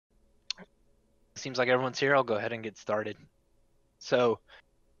seems like everyone's here. I'll go ahead and get started. So,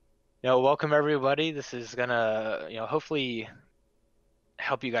 welcome everybody. This is gonna, hopefully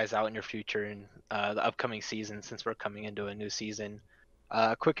help you guys out in your future in the upcoming season since we're coming into a new season.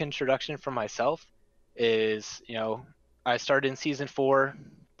 Quick introduction from myself is, I started in season 4,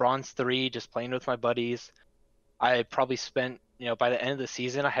 bronze 3, just playing with my buddies. I probably spent, by the end of the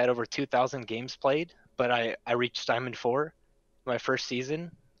season, I had over 2,000 games played, but I reached diamond 4 my first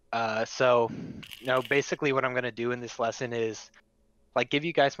season. So, basically what I'm going to do in this lesson is like give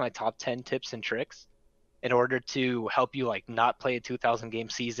you guys my top 10 tips and tricks in order to help you like not play a 2,000 game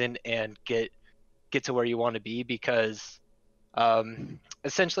season and get to where you want to be, because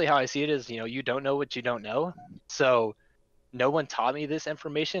essentially how I see it is, you don't know what you don't know. So no one taught me this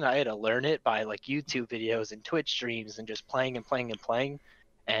information. I had to learn it by like YouTube videos and Twitch streams and just playing and playing and playing.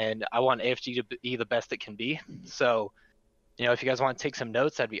 And I want AFG to be the best it can be. So, if you guys want to take some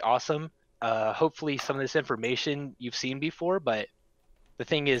notes, that'd be awesome. Hopefully some of this information you've seen before, but the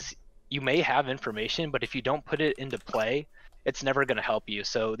thing is, you may have information, but if you don't put it into play, it's never going to help you.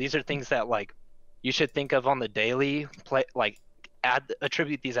 So these are things that like you should think of on the daily,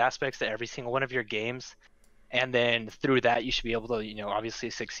 attribute these aspects to every single one of your games. And then through that, you should be able to,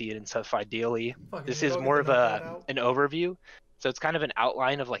 obviously succeed in stuff ideally. This is more of an overview. So it's kind of an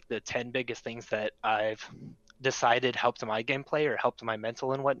outline of like the 10 biggest things that I've decided helped my gameplay or helped my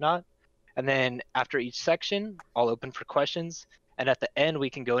mental and whatnot. And then after each section, I'll open for questions. And at the end, we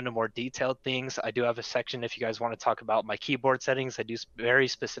can go into more detailed things. I do have a section if you guys want to talk about my keyboard settings. I do very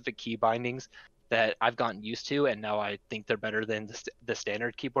specific key bindings that I've gotten used to, and now I think they're better than the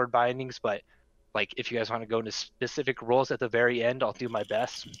standard keyboard bindings. But like, if you guys want to go into specific rules at the very end, I'll do my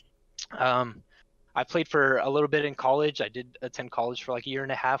best. I played for a little bit in college. I did attend college for like a year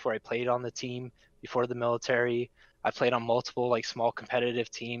and a half where I played on the team before the military. I played on multiple like small competitive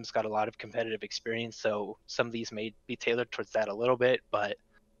teams, got a lot of competitive experience. So some of these may be tailored towards that a little bit, but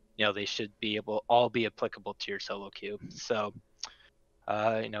they should be all be applicable to your solo queue. So,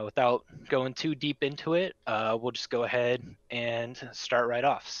 without going too deep into it, we'll just go ahead and start right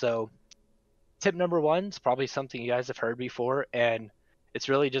off. So tip number 1 is probably something you guys have heard before, and it's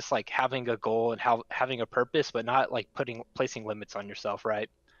really just like having a goal and having a purpose, but not like placing limits on yourself, right?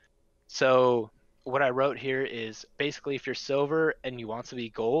 So what I wrote here is basically if you're silver and you want to be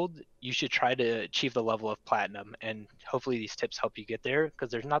gold, you should try to achieve the level of platinum, and hopefully these tips help you get there,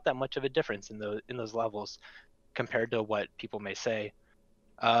 because there's not that much of a difference in those levels compared to what people may say.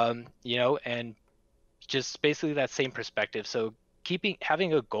 And just basically that same perspective. So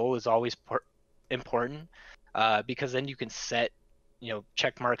having a goal is always important, because then you can set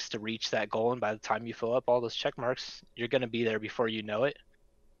check marks to reach that goal, and by the time you fill up all those check marks, you're going to be there before you know it.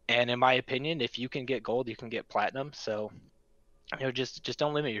 And in my opinion, if you can get gold, you can get platinum. So, just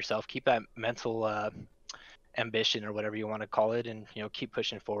don't limit yourself. Keep that mental ambition or whatever you want to call it, and keep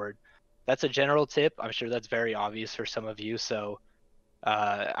pushing forward. That's a general tip. I'm sure that's very obvious for some of you. So,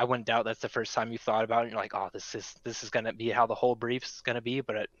 I wouldn't doubt that's the first time you thought about it. And you're like, oh, this is going to be how the whole brief is going to be.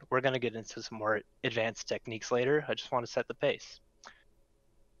 But we're going to get into some more advanced techniques later. I just want to set the pace.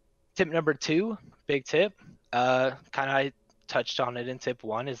 Tip number 2, big tip, kind of touched on it in tip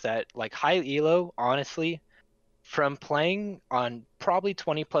 1, is that like high elo, honestly, from playing on probably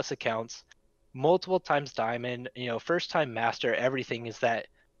 20 plus accounts, multiple times diamond, first time master, everything, is that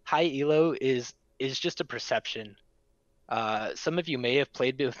high elo is just a perception. Some of you may have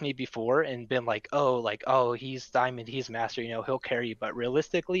played with me before and been like, oh, he's diamond, he's master, he'll carry you. But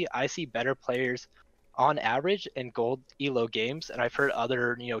realistically, I see better players on average in gold elo games, and I've heard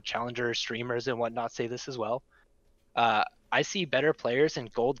other challenger streamers and whatnot say this as well. I see better players in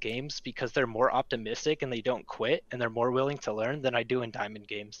gold games because they're more optimistic and they don't quit, and they're more willing to learn than I do in diamond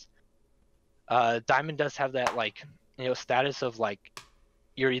games. Diamond does have that like status of like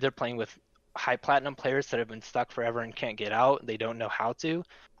you're either playing with high platinum players that have been stuck forever and can't get out, they don't know how to,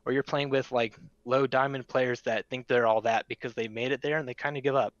 or you're playing with like low diamond players that think they're all that because they made it there and they kind of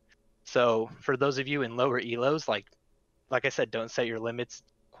give up. So for those of you in lower elos, like I said, don't set your limits.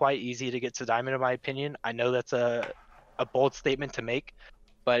 Quite easy to get to diamond, in my opinion. I know that's a bold statement to make,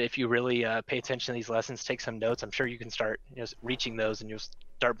 but if you really pay attention to these lessons, take some notes, I'm sure you can start reaching those, and you'll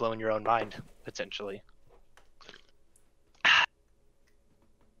start blowing your own mind potentially.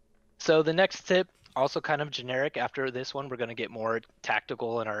 So the next tip, also kind of generic. After this one, we're going to get more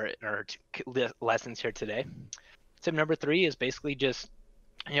tactical in our lessons here today. Tip number 3 is basically just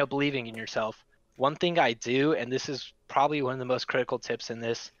believing in yourself. One thing I do, and this is probably one of the most critical tips in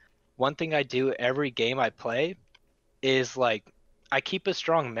this, one thing I do every game I play is like I keep a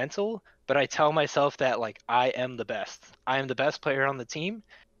strong mental, but I tell myself that like I am the best. I am the best player on the team,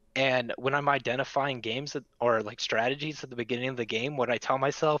 And when I'm identifying games or like strategies at the beginning of the game, what I tell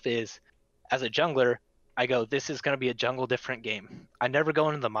myself is, as a jungler, I go, this is going to be a jungle different game. I never go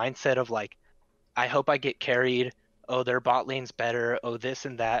into the mindset of like, I hope I get carried. Oh, their bot lane's better. Oh, this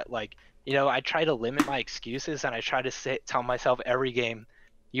and that. Like, I try to limit my excuses and I try to tell myself every game,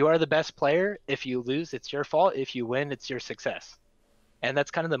 you are the best player. If you lose, it's your fault. If you win, it's your success. And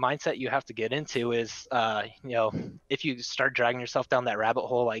that's kind of the mindset you have to get into is, if you start dragging yourself down that rabbit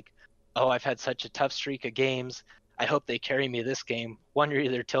hole, like, oh, I've had such a tough streak of games. I hope they carry me this game. One, you're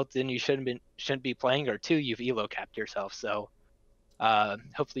either tilted and you shouldn't be playing, or two, you've elo capped yourself. So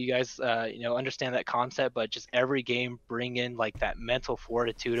hopefully you guys understand that concept, but just every game bring in like that mental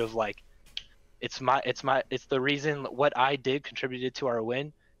fortitude of like, it's the reason what I did contributed to our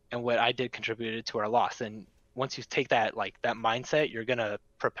win and what I did contributed to our loss. And once you take that that mindset, you're gonna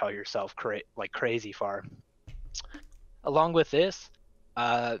propel yourself like crazy far. Along with this,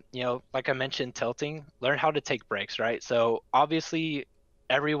 like I mentioned, tilting, learn how to take breaks, right? So obviously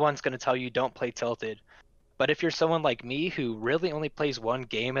everyone's gonna tell you don't play tilted, but if you're someone like me who really only plays one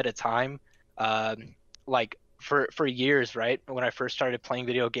game at a time, like for years, right? When I first started playing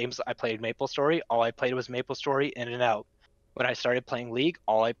video games, I played MapleStory. All I played was MapleStory in and out. When I started playing League,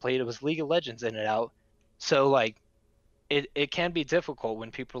 all I played was League of Legends in and out. So like it can be difficult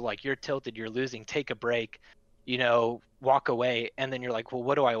when people are like, you're tilted, you're losing, take a break, walk away, and then you're like, well,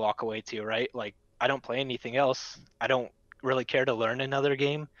 what do I walk away to, right? Like I don't play anything else. I don't really care to learn another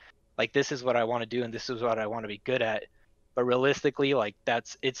game. Like this is what I want to do and this is what I want to be good at. But realistically, like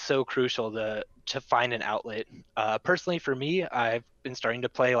it's so crucial to find an outlet. Personally for me, I've been starting to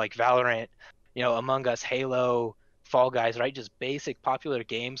play like Valorant, Among Us, Halo, Fall Guys, right? Just basic popular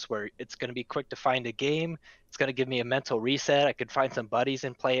games where it's going to be quick to find a game. It's going to give me a mental reset. I could find some buddies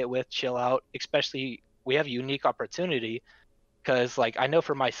and play it with, chill out. Especially we have a unique opportunity because like I know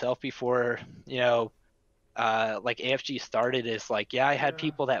for myself before, like AFG started is like, yeah, I had Yeah.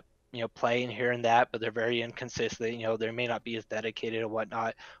 people that play and here and that, but they're very inconsistent. They may not be as dedicated and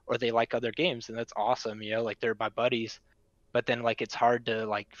whatnot, or they like other games, and that's awesome. Like they're my buddies, but then like it's hard to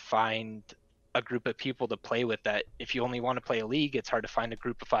like find a group of people to play with that. If you only want to play a league, it's hard to find a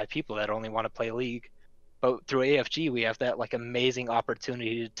group of 5 people that only want to play a league. But through AFG, we have that like amazing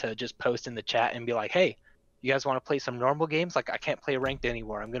opportunity to just post in the chat and be like, hey, you guys want to play some normal games? Like I can't play ranked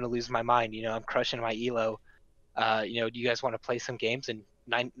anymore. I'm gonna lose my mind. I'm crushing my elo. Do you guys want to play some games? And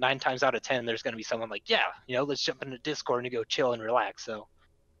nine times out of 10, there's going to be someone like, yeah, let's jump into Discord and go chill and relax. So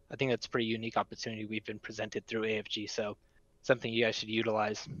I think that's a pretty unique opportunity we've been presented through AFG. So something you guys should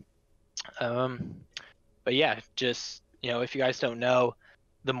utilize. But yeah, just if you guys don't know,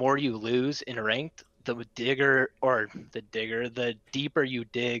 the more you lose in ranked, the deeper you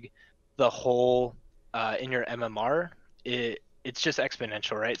dig the hole in your MMR, it's just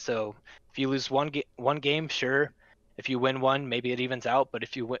exponential, right? So if you lose one game, sure. If you win one, maybe it evens out. But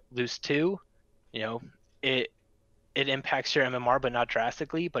if you lose two, it impacts your MMR, but not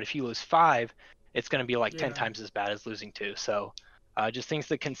drastically. But if you lose five, it's going to be like 10 Yeah. times as bad as losing two. So just things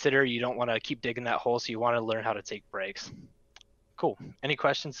to consider. You don't want to keep digging that hole, so you want to learn how to take breaks. Cool. Any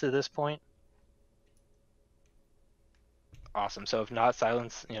questions to this point? Awesome. So if not,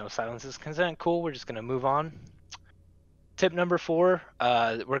 silence is consent. Cool. We're just going to move on. Tip number 4,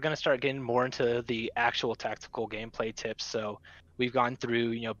 we're going to start getting more into the actual tactical gameplay tips. So we've gone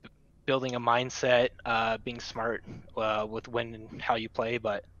through, building a mindset, being smart with when and how you play.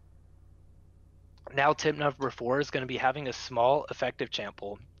 But now tip number 4 is going to be having a small, effective champ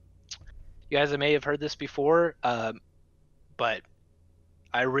pool. You guys may have heard this before, but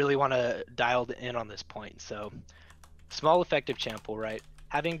I really want to dial in on this point. So small, effective champ pool, right?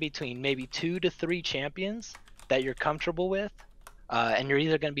 Having between maybe 2 to 3 champions that you're comfortable with, and you're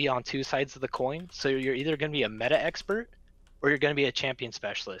either going to be on two sides of the coin. So you're either going to be a meta expert or you're going to be a champion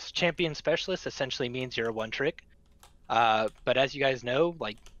specialist. Champion specialist essentially means you're a one trick. But as you guys know,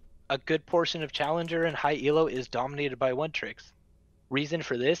 like a good portion of challenger and high elo is dominated by one tricks. Reason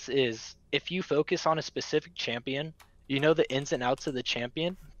for this is if you focus on a specific champion, you know the ins and outs of the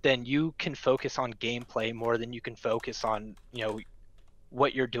champion, then you can focus on gameplay more than you can focus on,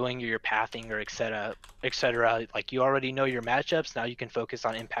 what you're doing or your pathing or etc. Like you already know your matchups, now you can focus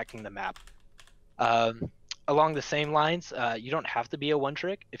on impacting the map. Along the same lines, you don't have to be a one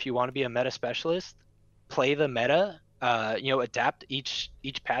trick. If you want to be a meta specialist, play the meta, adapt each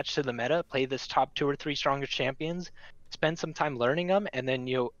patch to the meta, play this top 2 or 3 strongest champions, spend some time learning them, and then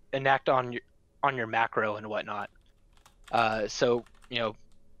enact on your macro and whatnot. So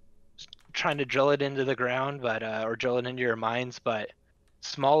trying to drill it into the ground, but or drill it into your minds, but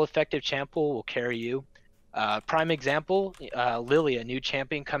small effective champ pool will carry you. Prime example, Lily, a new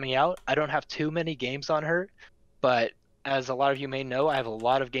champion coming out. I don't have too many games on her, but as a lot of you may know, I have a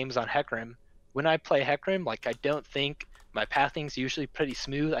lot of games on Hecarim. When I play Hecarim, like I don't think my pathing's usually pretty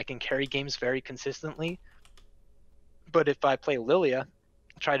smooth. I can carry games very consistently. But if I play Lilia,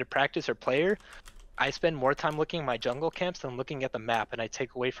 try to practice or play her, I spend more time looking at my jungle camps than looking at the map, and I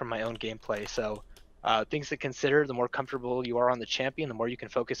take away from my own gameplay. So things to consider: the more comfortable you are on the champion, the more you can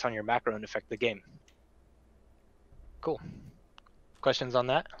focus on your macro and affect the game. Cool. Questions on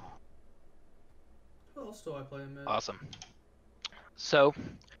that? Who else do I play in mid? Awesome. So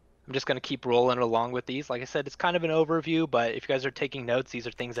I'm just going to keep rolling along with these. Like I said, it's kind of an overview, but if you guys are taking notes, these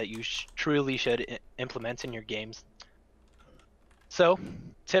are things that you truly should implement in your games. So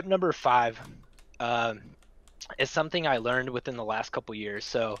tip number 5 is something I learned within the last couple years.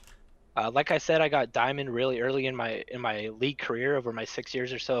 So like I said, I got diamond really early in my league career over my 6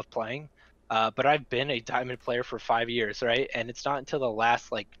 years or so of playing. But I've been a diamond player for 5 years, right? And it's not until the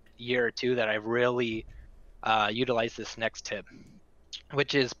last like year or two that I've really utilized this next tip,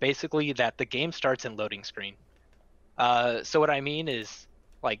 which is basically that the game starts in loading screen. So what I mean is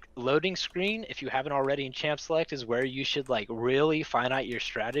like loading screen, if you haven't already in champ select, is where you should like really find out your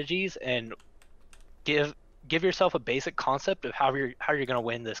strategies and give yourself a basic concept of how you're going to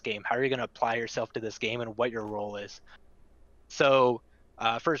win this game, how you're going to apply yourself to this game, and what your role is. So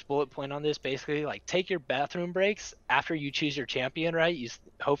first bullet point on this, basically like take your bathroom breaks after you choose your champion, right?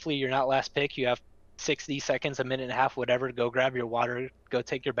 Hopefully you're not last pick, you have 60 seconds, a minute and a half, whatever, to go grab your water, go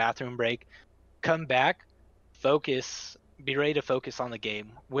take your bathroom break, come back, focus, be ready to focus on the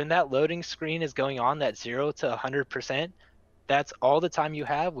game. When that loading screen is going on, that 0 to 100%, that's all the time you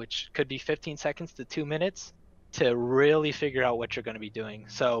have, which could be 15 seconds to 2 minutes, to really figure out what you're going to be doing.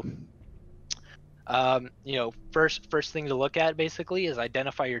 So first thing to look at basically is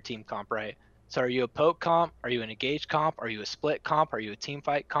identify your team comp, right? So are you a poke comp? Are you an engage comp? Are you a split comp? Are you a team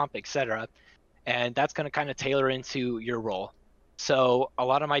fight comp, etc.? And that's going to kind of tailor into your role. So a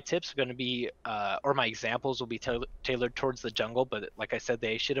lot of my tips are going to be, or my examples will be tailored towards the jungle, but like I said,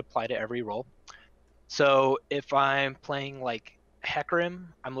 they should apply to every role. So if I'm playing like Hecarim,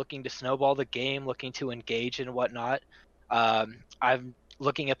 I'm looking to snowball the game, looking to engage and whatnot. I'm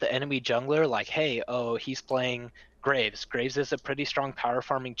looking at the enemy jungler like, hey, oh, he's playing Graves. Graves is a pretty strong power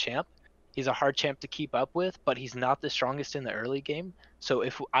farming champ. He's a hard champ to keep up with, but he's not the strongest in the early game. So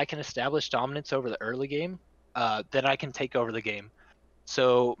if I can establish dominance over the early game, then I can take over the game.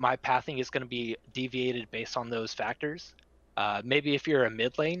 So my pathing is going to be deviated based on those factors. Maybe if you're a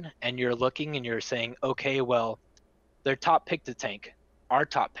mid lane and you're looking and you're saying, okay, well, their top pick to tank, our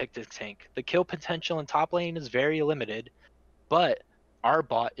top pick to tank. The kill potential in top lane is very limited, but our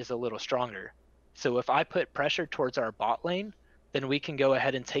bot is a little stronger. So if I put pressure towards our bot lane, then we can go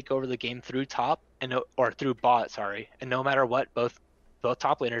ahead and take over the game through top or through bot, sorry. And no matter what, both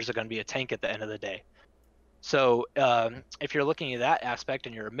top laners are going to be a tank at the end of the day. So if you're looking at that aspect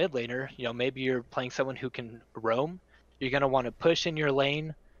and you're a mid laner, maybe you're playing someone who can roam. You're going to want to push in your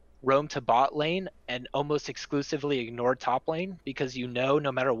lane, roam to bot lane, and almost exclusively ignore top lane because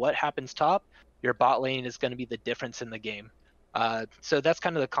no matter what happens top, your bot lane is going to be the difference in the game. So that's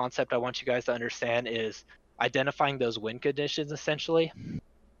kind of the concept I want you guys to understand is identifying those win conditions essentially.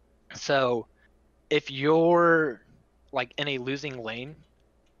 So if you're like in a losing lane,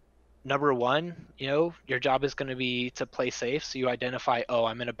 number one, your job is going to be to play safe. So you identify, oh,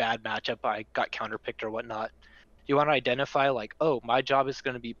 I'm in a bad matchup, I got counterpicked or whatnot. You want to identify like, oh, my job is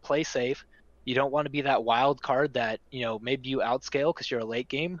going to be play safe. You don't want to be that wild card that, maybe you outscale because you're a late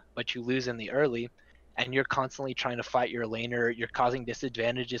game, but you lose in the early and you're constantly trying to fight your laner. You're causing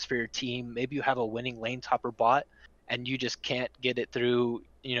disadvantages for your team. Maybe you have a winning lane topper bot and you just can't get it through,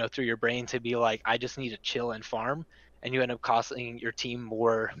 through your brain to be like, I just need to chill and farm. And you end up costing your team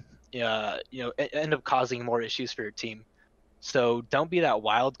more, end up causing more issues for your team. So don't be that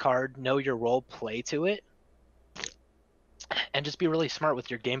wild card. Know your role, play to it, and just be really smart with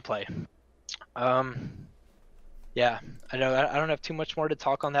your gameplay. Yeah, I know I don't have too much more to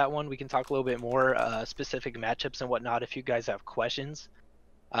talk on that one. We can talk a little bit more specific matchups and whatnot if you guys have questions.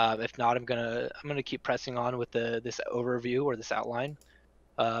 If not, I'm gonna keep pressing on with this overview or this outline.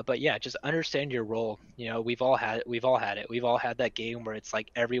 But yeah, just understand your role. We've all had it. We've all had that game where it's like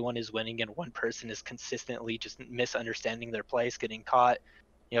everyone is winning and one person is consistently just misunderstanding their place, getting caught,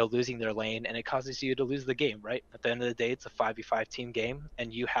 losing their lane, and it causes you to lose the game, right? At the end of the day, it's a 5v5 team game,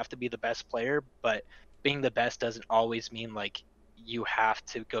 and you have to be the best player, but being the best doesn't always mean like you have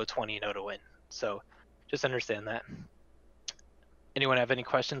to go 20-0 to win. So just understand that. Anyone have any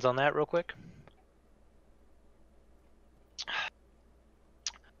questions on that real quick?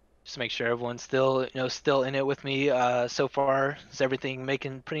 Just make sure everyone's still, still in it with me so far. Is everything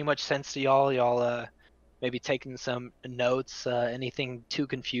making pretty much sense to y'all? Y'all maybe taking some notes? Anything too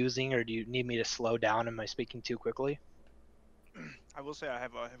confusing, or do you need me to slow down? Am I speaking too quickly? I will say I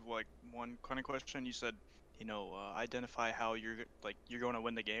have like one kind of question. You said, identify how you're going to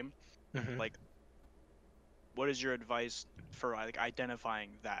win the game. Hmm. Like, what is your advice for like identifying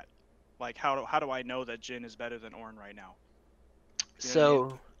that? Like, how do I know that Jin is better than Ornn right now? You know what I mean?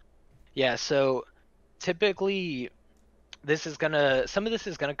 So yeah, so typically some of this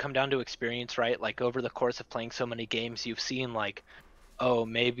is gonna come down to experience, right? Like over the course of playing so many games, you've seen like, oh,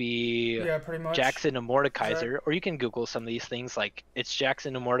 maybe Yeah, pretty much. Jackson and Zach. Mordekaiser, or you can Google some of these things like it's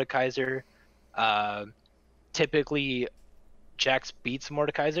Jackson and Mordekaiser. Uh, Typically, Jax beats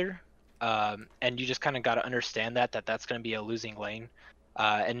Mordekaiser, and you just kind of got to understand that's going to be a losing lane.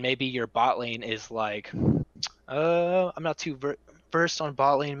 And maybe your bot lane is like, I'm not too versed on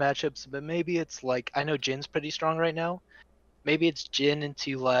bot lane matchups, but maybe it's like I know Jin's pretty strong right now. Maybe it's Jin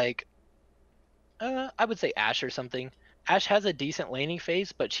into like, I would say Ashe or something. Ashe has a decent laning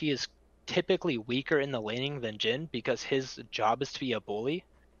phase, but she is typically weaker in the laning than Jin because his job is to be a bully.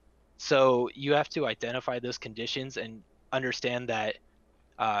 So you have to identify those conditions and understand that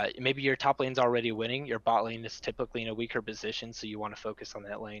maybe your top lane's already winning, your bot lane is typically in a weaker position, so you want to focus on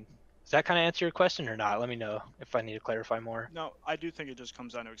that lane. Does that kind of answer your question or not? Let me know if I need to clarify more. No, I do think it just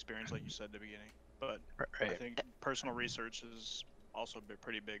comes down to experience, like you said at the beginning. But I Right. think personal research is also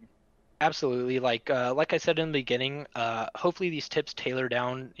pretty big. Absolutely. Like I said in the beginning, hopefully these tips tailor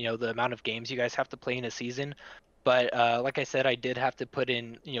down, the amount of games you guys have to play in a season. But like I said, I did have to put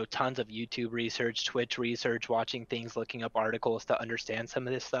in, tons of YouTube research, Twitch research, watching things, looking up articles to understand some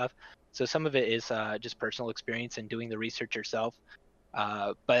of this stuff. So some of it is just personal experience and doing the research yourself.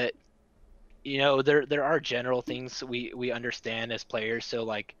 But there are general things we understand as players. So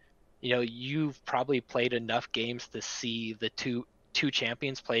like, you've probably played enough games to see the two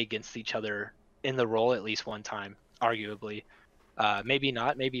champions play against each other in the role at least one time, arguably. Maybe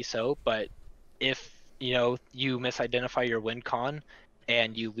not, maybe so, but if you misidentify your win con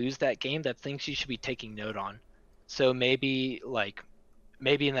and you lose that game, that's things you should be taking note on. So maybe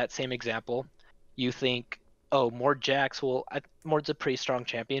in that same example, you think, oh, Mord Jax, well, Mord's a pretty strong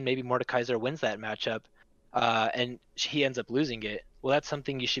champion. Maybe Mordekaiser wins that matchup, and he ends up losing it. Well, that's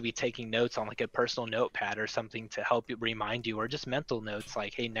something you should be taking notes on, like a personal notepad or something to help you remind you, or just mental notes,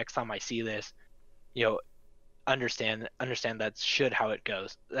 like, hey, next time I see this, you know, understand how it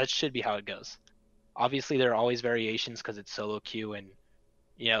goes. That should be how it goes. Obviously, there are always variations because it's solo queue and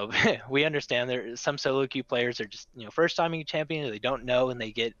we understand there some solo queue players are just first timing champion, they don't know and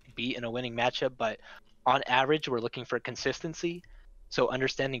they get beat in a winning matchup, but on average we're looking for consistency. So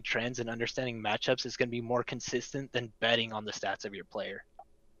understanding trends and understanding matchups is going to be more consistent than betting on the stats of your player.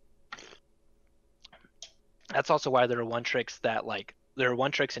 That's also why there are one tricks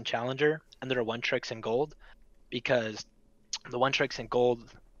in challenger and there are one tricks in gold, because the one tricks in gold,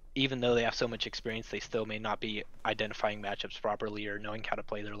 even though they have so much experience, they still may not be identifying matchups properly or knowing how to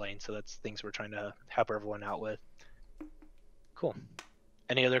play their lane. So that's things we're trying to help everyone out with. Cool.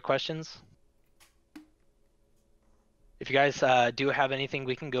 Any other questions? If you guys do have anything,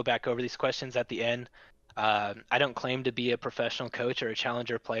 we can go back over these questions at the end. I don't claim to be a professional coach or a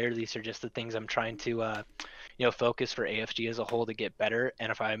challenger player. These are just the things I'm trying to focus for AFG as a whole to get better.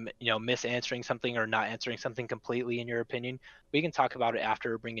 And if I'm misanswering something or not answering something completely in your opinion, we can talk about it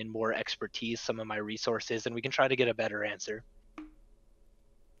after, bring in more expertise, some of my resources, and we can try to get a better answer.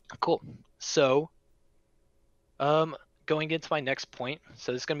 Cool. So going into my next point,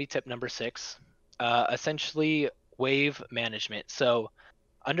 so this is going to be tip number 6, essentially wave management. So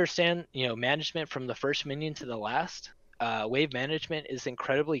understand management from the first minion to the last. Wave management is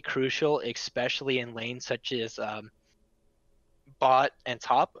incredibly crucial, especially in lanes such as bot and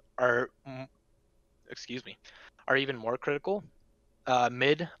top excuse me, are even more critical.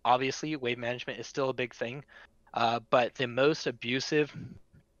 Mid, obviously, wave management is still a big thing, but the most abusive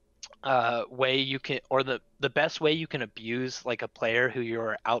way you can, or the best way you can abuse like a player who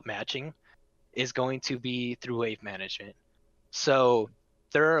you're outmatching is going to be through wave management. So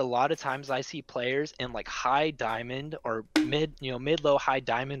there are a lot of times I see players in like high diamond or mid low high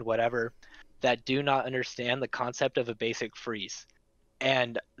diamond whatever that do not understand the concept of a basic freeze.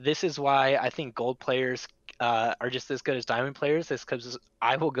 And this is why I think gold players are just as good as diamond players. Is because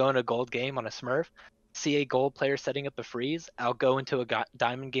I will go in a gold game on a Smurf, see a gold player setting up a freeze. I'll go into a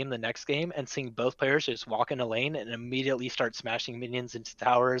diamond game the next game and seeing both players just walk in a lane and immediately start smashing minions into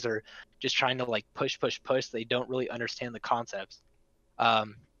towers or just trying to like push. They don't really understand the concepts.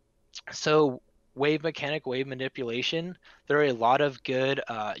 Um, so wave mechanic, wave manipulation, there are a lot of good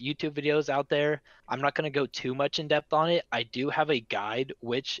YouTube videos out there. I'm not going to go too much in depth on it. I do have a guide,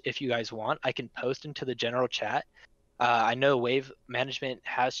 which, if you guys want, I can post into the general chat. I know wave management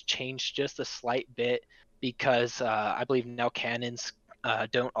has changed just a slight bit because I believe now cannons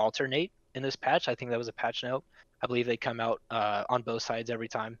don't alternate in this patch. I think that was a patch note. I believe they come out on both sides every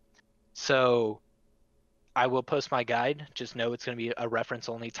time. So I will post my guide. Just know it's going to be a reference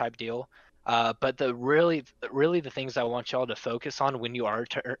only type deal. But the really the things I want y'all to focus on when you are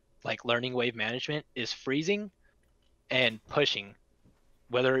like learning wave management is freezing and pushing,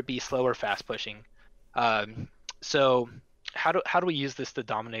 whether it be slow or fast pushing. So how do we use this to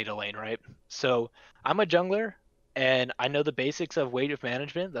dominate a lane, right? So I'm a jungler and I know the basics of wave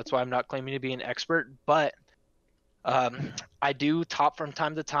management. That's why I'm not claiming to be an expert, but I do top from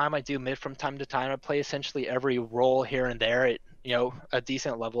time to time. I do mid from time to time. I play essentially every role here and there at a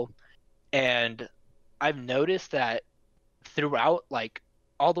decent level, and I've noticed that throughout, like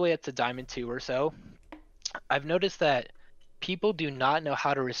all the way up to Diamond 2 or so, I've noticed that people do not know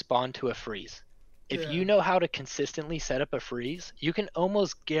how to respond to a freeze. If you Yeah. know how to consistently set up a freeze, you can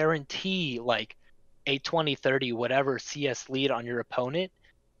almost guarantee like a 20, 30, whatever CS lead on your opponent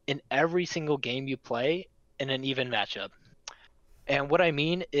in every single game you play in an even matchup. And what I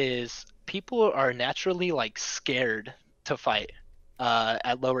mean is people are naturally like scared to fight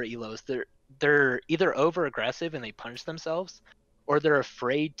at lower elos. They're either over aggressive and they punish themselves, or they're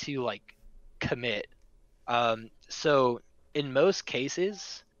afraid to like commit. So in most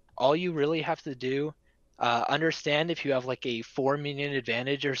cases, all you really have to do, understand if you have like a 4 minion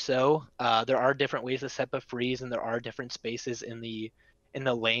advantage or so. There are different ways to set up a freeze, and there are different spaces in the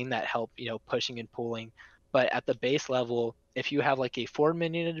lane that help pushing and pulling. But at the base level, if you have like a 4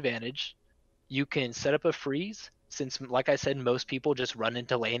 minion advantage, you can set up a freeze. Since, like I said, most people just run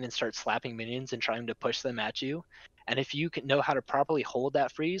into lane and start slapping minions and trying to push them at you. And if you can know how to properly hold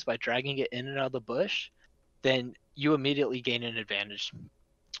that freeze by dragging it in and out of the bush, then you immediately gain an advantage.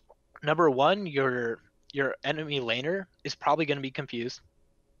 Number one, your enemy laner is probably going to be confused.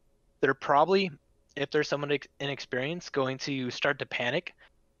 They're probably, if there's someone inexperienced, going to start to panic,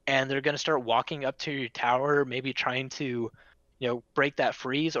 and they're going to start walking up to your tower, maybe trying to, break that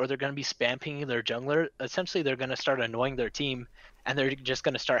freeze, or they're going to be spamming their jungler. Essentially, they're going to start annoying their team, and they're just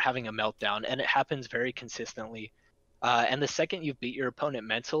going to start having a meltdown, and it happens very consistently. And the second you beat your opponent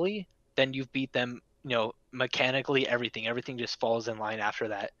mentally, then you've beat them, mechanically, everything just falls in line after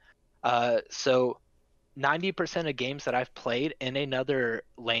that. So 90% of games that I've played in another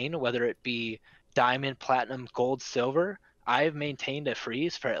lane, whether it be diamond, platinum, gold, silver, I've maintained a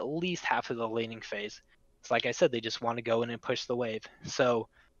freeze for at least half of the laning phase. It's like I said, they just want to go in and push the wave. So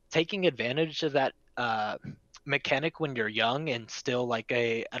taking advantage of that mechanic when you're young and still like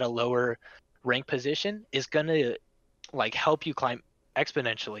at a lower rank position is gonna like help you climb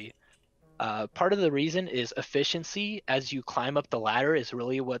exponentially. Part of the reason is efficiency as you climb up the ladder is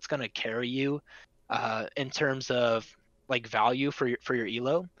really what's going to carry you in terms of like value for your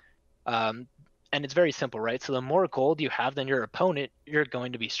elo. And it's very simple, right? So the more gold you have than your opponent, you're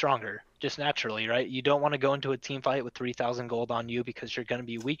going to be stronger, just naturally, right? You don't want to go into a team fight with 3,000 gold on you because you're going to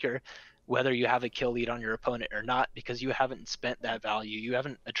be weaker, whether you have a kill lead on your opponent or not, because you haven't spent that value, you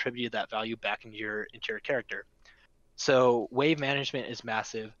haven't attributed that value back into your character. So wave management is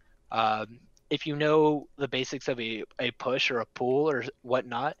massive. If you know the basics of a push or a pull or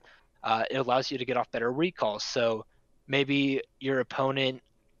whatnot, it allows you to get off better recalls. So maybe your opponent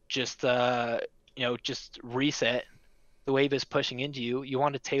just just reset. The wave is pushing into you. You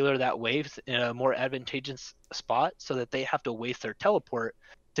want to tailor that wave in a more advantageous spot so that they have to waste their teleport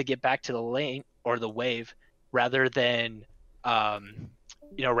to get back to the lane or the wave rather than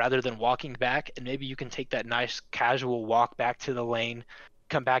rather than walking back. And maybe you can take that nice casual walk back to the lane,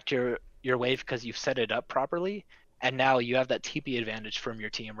 come back to your wave because you've set it up properly, and now you have that TP advantage from your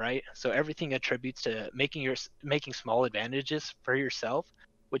team, right? So everything attributes to making small advantages for yourself,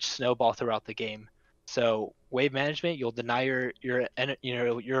 which snowball throughout the game. So wave management, you'll deny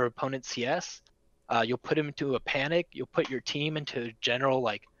your opponent's CS. You'll put him into a panic. You'll put your team into a general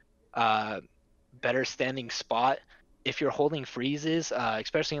like better standing spot. If you're holding freezes,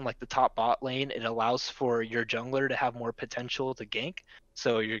 especially in like the top bot lane, it allows for your jungler to have more potential to gank.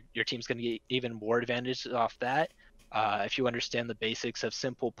 So your team's going to get even more advantage off that. If you understand the basics of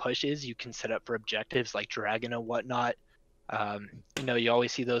simple pushes, you can set up for objectives like dragon and whatnot. You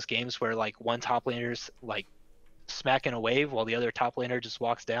always see those games where like one top laner's like smacking a wave while the other top laner just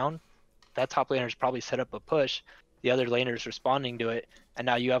walks down. That top laner's probably set up a push. The other laner's responding to it, and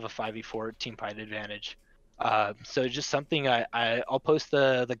now you have a 5v4 team fight advantage. So just something I'll post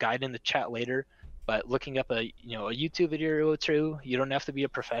the guide in the chat later. but looking up a YouTube video or two, you don't have to be a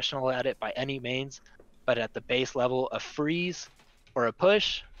professional at it by any means, but at the base level, a freeze or a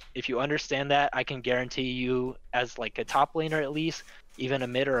push, if you understand that, I can guarantee you, as like a top laner at least, even a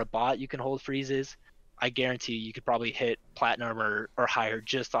mid or a bot, you can hold freezes. I guarantee you could probably hit platinum or higher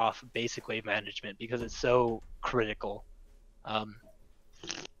just off basic wave management because it's so critical.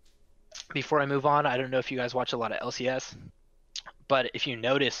 Before I move on, I don't know if you guys watch a lot of LCS, but if you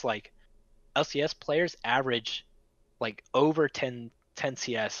notice, like, LCS players average like over 10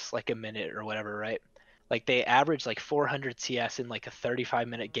 CS like a minute or whatever, right? Like they average like 400 CS in like a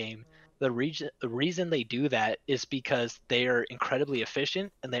 35-minute game. The reason they do that is because they are incredibly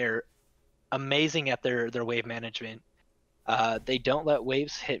efficient and they're amazing at their wave management. They don't let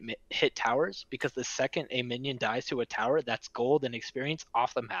waves hit towers because the second a minion dies to a tower, that's gold and experience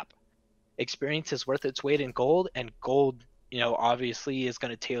off the map. Experience is worth its weight in gold, and gold, obviously is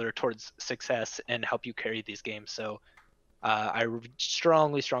going to tailor towards success and help you carry these games. So I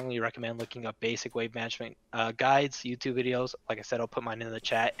strongly recommend looking up basic wave management guides, YouTube videos. Like I said, I'll put mine in the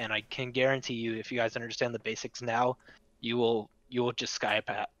chat, and I can guarantee you, if you guys understand the basics now, you will just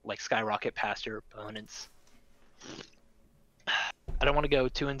skyrocket past your opponents. I don't want to go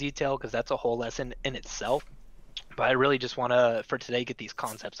too in detail because that's a whole lesson in itself, but I really just want to, for today, get these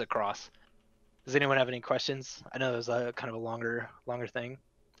concepts across. Does anyone have any questions? I know it was a kind of a longer thing.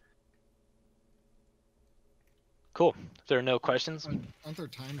 Cool. If there are no questions. Aren't there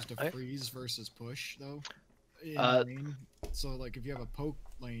times to freeze versus push though? In lane? So like if you have a poke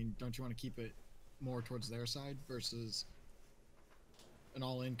lane, don't you want to keep it more towards their side versus an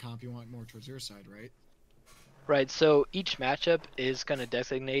all-in comp? You want more towards your side, right? Right. So each matchup is going to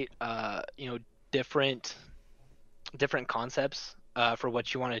designate, different concepts for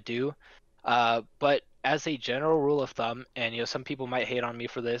what you want to do. But as a general rule of thumb, and some people might hate on me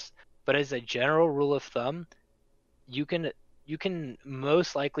for this, but as a general rule of thumb, you can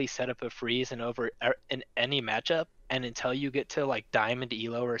most likely set up a freeze in any matchup, and until you get to like diamond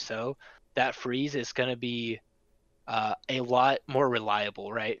elo or so, that freeze is going to be a lot more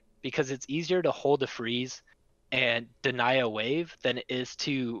reliable, right? Because it's easier to hold a freeze and deny a wave than it is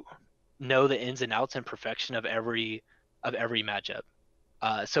to know the ins and outs and perfection of every matchup.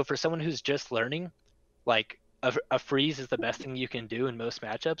 So for someone who's just learning, like a freeze is the best thing you can do in most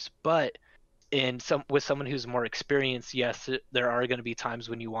matchups, but with someone who's more experienced, yes, there are going to be times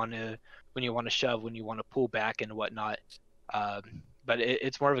when you want to shove, when you want to pull back and whatnot. But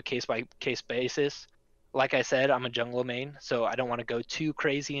it's more of a case by case basis. Like I said, I'm a jungle main, so I don't want to go too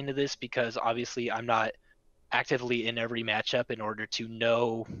crazy into this because obviously I'm not actively in every matchup in order to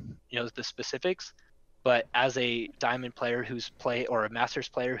know the specifics. But as a diamond player or a masters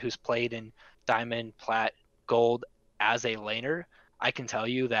player who's played in diamond, plat, gold as a laner, I can tell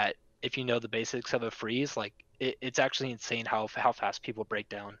you that if you know the basics of a freeze, like it's actually insane how fast people break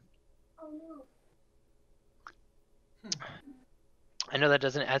down. I know that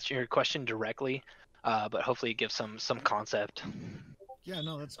doesn't answer your question directly, but hopefully it gives some concept. Yeah,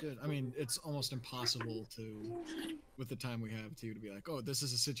 no, that's good. I mean, it's almost impossible with the time we have to be like, oh, this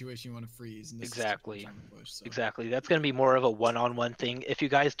is a situation you want to freeze. And this Exactly. is a push, so. Exactly. That's going to be more of a one-on-one thing. If you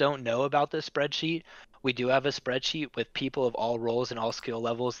guys don't know about this spreadsheet, we do have a spreadsheet with people of all roles and all skill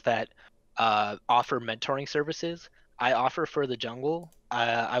levels that offer mentoring services. I offer for the jungle.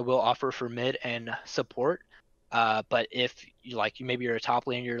 I will offer for mid and support. But if maybe you're a top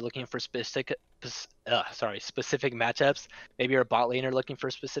laner, you're looking for specific matchups. Maybe you're a bot laner looking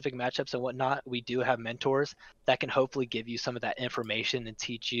for specific matchups and whatnot. We do have mentors that can hopefully give you some of that information and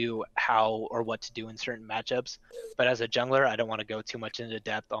teach you how or what to do in certain matchups. But as a jungler, I don't want to go too much into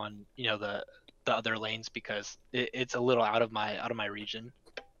depth on the other lanes because it's a little out of my region.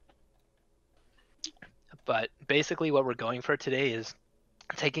 But basically, what we're going for today is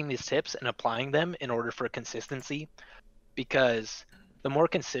taking these tips and applying them in order for consistency, because the more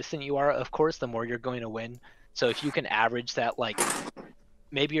consistent you are, of course, the more you're going to win. So if you can average that, like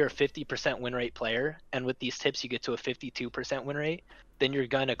maybe you're a 50% win rate player, and with these tips you get to a 52% win rate, then you're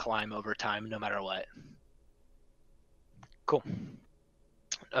going to climb over time no matter what. Cool.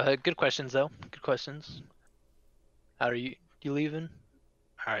 Good questions though. Good questions. How are you leaving?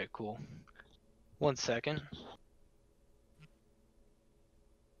 All right, cool. 1 second.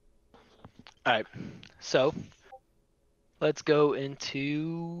 All right, so let's go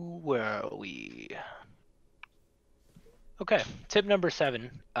into, where are we? Okay, tip number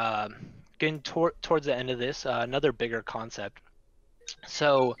 7. Getting towards the end of this, another bigger concept.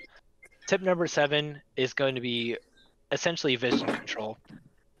 So tip number 7 is going to be essentially vision control.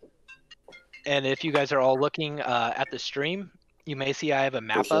 And if you guys are all looking at the stream, you may see I have a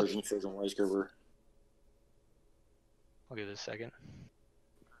map up. I'll give it a second.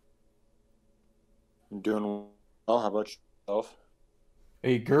 I'm doing well. How about yourself?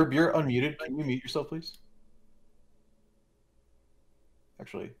 Hey, Gerb, you're unmuted. Can you mute yourself, please?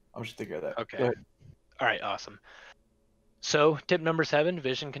 Actually, I'm just thinking of that. Okay. Go ahead. All right, awesome. So tip number 7,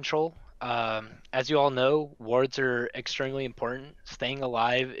 vision control. As you all know, wards are extremely important. Staying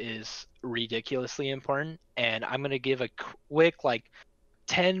alive is ridiculously important. And I'm going to give a quick, like,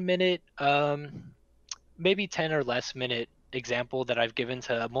 10-minute, maybe 10 or less minute example that I've given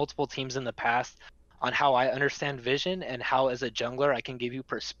to multiple teams in the past on how I understand vision and how, as a jungler, I can give you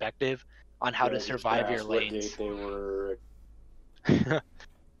perspective on how to survive your lanes. What gate they were.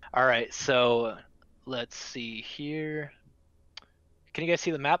 All right, so let's see here. Can you guys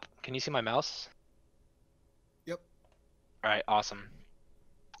see the map? Can you see my mouse? Yep. All right, awesome.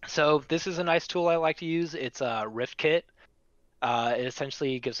 So this is a nice tool I like to use. It's a Rift Kit. It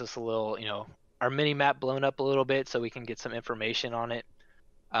essentially gives us a little, our mini map blown up a little bit so we can get some information on it.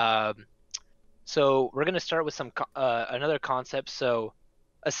 So we're going to start with some another concept. So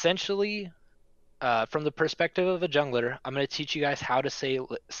essentially, from the perspective of a jungler, I'm going to teach you guys how to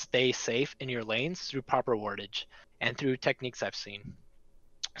stay safe in your lanes through proper wardage and through techniques I've seen.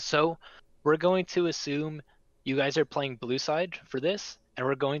 So we're going to assume you guys are playing blue side for this, and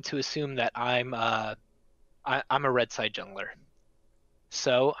we're going to assume that I'm a red side jungler.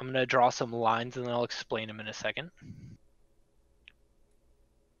 So I'm going to draw some lines and then I'll explain them in a second.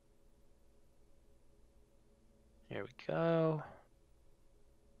 Here we go.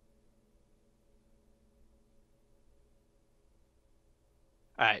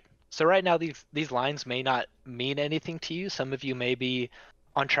 All right. So right now these lines may not mean anything to you. Some of you may be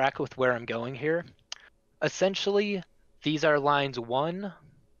on track with where I'm going here. Essentially, these are lines 1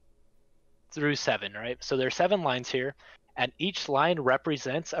 through 7, right? So there's 7 lines here, and each line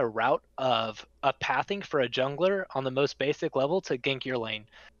represents a route of a pathing for a jungler on the most basic level to gank your lane.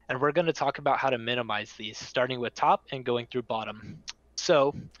 And we're going to talk about how to minimize these, starting with top and going through bottom.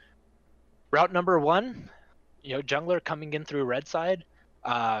 So route number 1, jungler coming in through red side,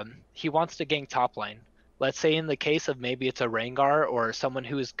 he wants to gank top lane. Let's say in the case of maybe it's a Rengar or someone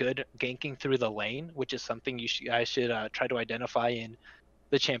who is good ganking through the lane, which is something you guys should try to identify in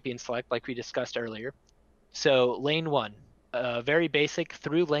the champion select like we discussed earlier. So lane 1, very basic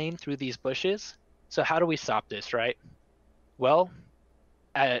through lane through these bushes. So how do we stop this, right? Well,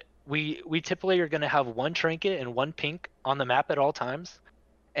 we typically are going to have 1 trinket and 1 pink on the map at all times.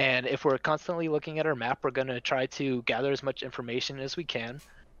 And if we're constantly looking at our map, we're going to try to gather as much information as we can.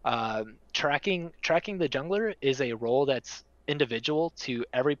 Tracking the jungler is a role that's individual to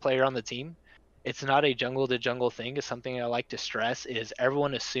every player on the team. It's not a jungle to jungle thing. It's something I like to stress is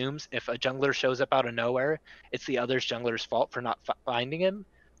everyone assumes if a jungler shows up out of nowhere, it's the other jungler's fault for not finding him,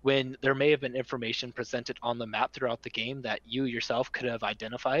 when there may have been information presented on the map throughout the game that you yourself could have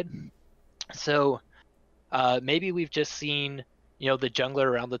identified. So maybe we've just seen the jungler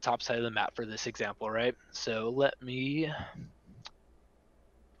around the top side of the map for this example, right? So let me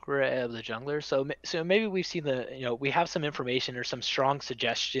grab the jungler. So maybe we've seen we have some information or some strong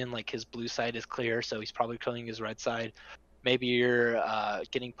suggestion, like his blue side is clear, so he's probably killing his red side. Maybe you're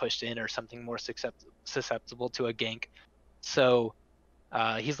getting pushed in or something more susceptible to a gank. So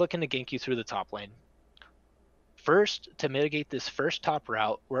he's looking to gank you through the top lane. First, to mitigate this first top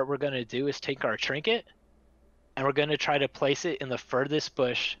route, what we're going to do is take our trinket and we're going to try to place it in the furthest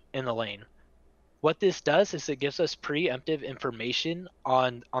bush in the lane. What this does is it gives us preemptive information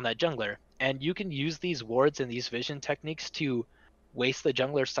on that jungler, and you can use these wards and these vision techniques to waste the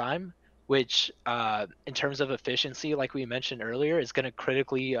jungler's time, which in terms of efficiency, like we mentioned earlier, is going to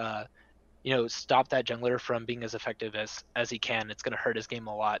critically stop that jungler from being as effective as he can. It's going to hurt his game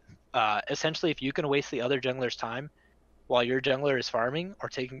a lot. Essentially, if you can waste the other jungler's time while your jungler is farming or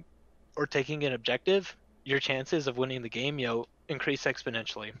taking an objective, your chances of winning the game, increase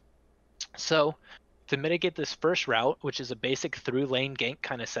exponentially. So to mitigate this first route, which is a basic through lane gank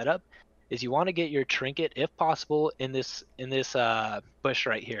kind of setup, is you want to get your trinket, if possible, in this bush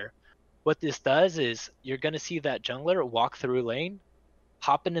right here. What this does is you're going to see that jungler walk through lane,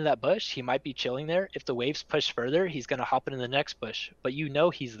 hop into that bush. He might be chilling there. If the waves push further, he's going to hop into the next bush, but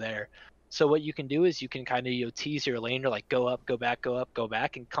he's there. So what you can do is you can kind of tease your laner, like go up, go back, go up, go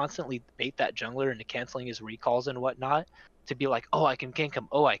back, and constantly bait that jungler into canceling his recalls and whatnot to be like, oh, I can gank him,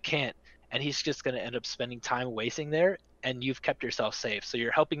 oh, I can't. And he's just going to end up spending time wasting there, and you've kept yourself safe. So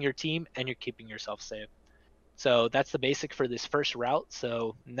you're helping your team and you're keeping yourself safe. So that's the basic for this first route.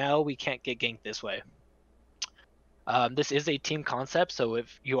 So now we can't get ganked this way. This is a team concept, so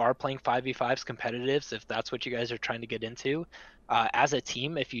if you are playing 5v5s competitives, if that's what you guys are trying to get into, as a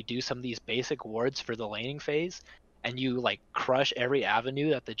team, if you do some of these basic wards for the laning phase, and you like crush every avenue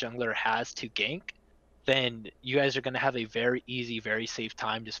that the jungler has to gank, then you guys are going to have a very easy, very safe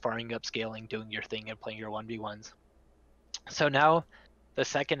time just farming up, scaling, doing your thing, and playing your 1v1s. So now the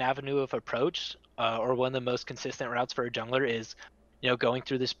second avenue of approach, or one of the most consistent routes for a jungler, is going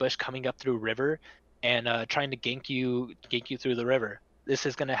through this bush, coming up through river, and trying to gank you through the river. This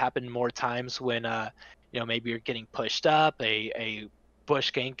is going to happen more times when maybe you're getting pushed up. A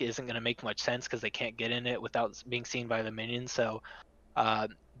bush gank isn't going to make much sense because they can't get in it without being seen by the minions. So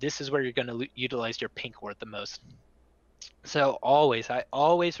this is where you're going to utilize your pink ward the most. So I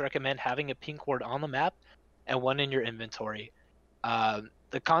always recommend having a pink ward on the map and one in your inventory.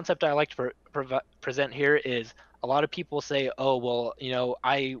 The concept I like to present here is a lot of people say, oh, well,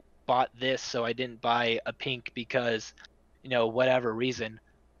 I bought this, so I didn't buy a pink because, whatever reason.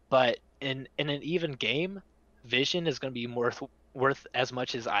 But in an even game, vision is going to be worth as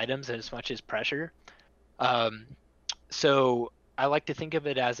much as items and as much as pressure. So I like to think of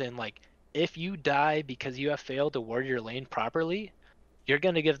it as in like, if you die because you have failed to ward your lane properly, you're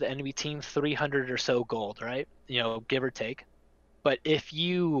going to give the enemy team 300 or so gold, right? Give or take. But if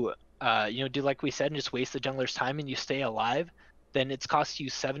you, do like we said and just waste the jungler's time and you stay alive, then it's cost you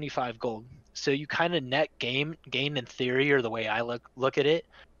 75 gold. So you kind of net gain in theory, or the way I look at it,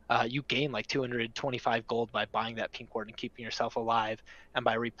 you gain like 225 gold by buying that pink ward and keeping yourself alive, and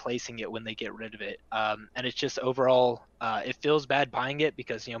by replacing it when they get rid of it. And it's just overall, it feels bad buying it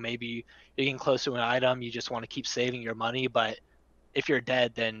because maybe you're getting close to an item, you just want to keep saving your money, but if you're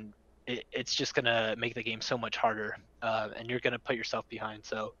dead, then it's just gonna make the game so much harder, and you're gonna put yourself behind.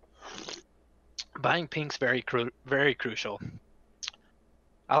 So buying pink's very crucial.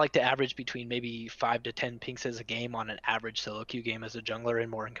 I like to average between maybe 5 to 10 pinks as a game on an average solo queue game as a jungler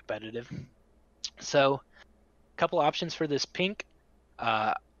and more in competitive. So a couple options for this pink.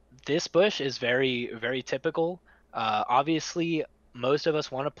 This bush is very, very typical. Obviously, most of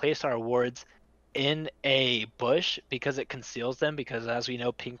us want to place our wards in a bush because it conceals them, because as we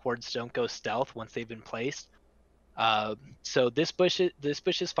know, pink wards don't go stealth once they've been placed. So this bush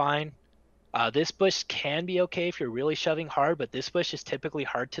is fine. This bush can be okay if you're really shoving hard, but this bush is typically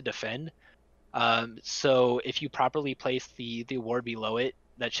hard to defend. So if you properly place the ward below it,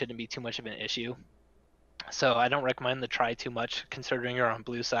 that shouldn't be too much of an issue. So I don't recommend the try too much considering you're on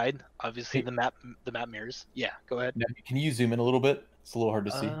blue side. Obviously the map mirrors. Yeah, go ahead. Now, can you zoom in a little bit? It's a little hard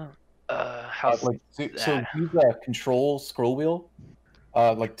to see. How's so use a control scroll wheel,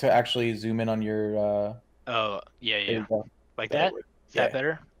 like to actually zoom in on your. Oh yeah. Like That that? Is that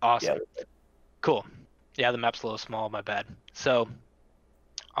better? Awesome. Yeah. Cool. Yeah, the map's a little small, my bad. So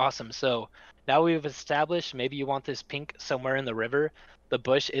awesome. So now we've established maybe you want this pink somewhere in the river. The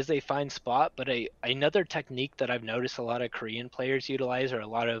bush is a fine spot, but another technique that I've noticed a lot of Korean players utilize, or a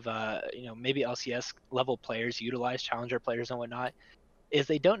lot of maybe LCS level players utilize, challenger players and whatnot, is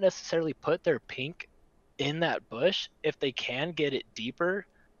they don't necessarily put their pink in that bush. If they can get it deeper,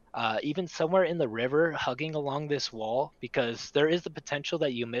 even somewhere in the river, hugging along this wall, because there is the potential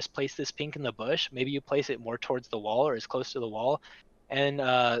that you misplace this pink in the bush. Maybe you place it more towards the wall or as close to the wall, and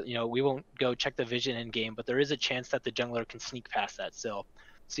we won't go check the vision in game, but there is a chance that the jungler can sneak past that still.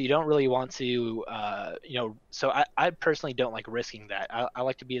 So you don't really want to, so I personally don't like risking that. I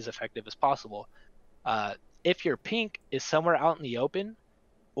like to be as effective as possible. If your pink is somewhere out in the open,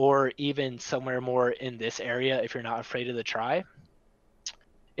 or even somewhere more in this area, if you're not afraid of the try,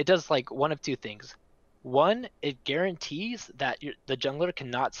 it does like one of two things. One, it guarantees that the jungler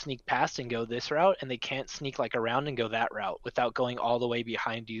cannot sneak past and go this route, and they can't sneak like around and go that route without going all the way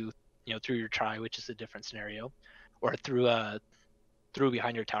behind you, through your try, which is a different scenario, or through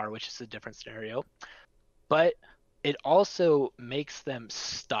behind your tower, which is a different scenario. But it also makes them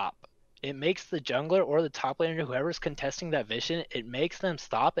stop. It makes the jungler or the top laner, whoever's contesting that vision, it makes them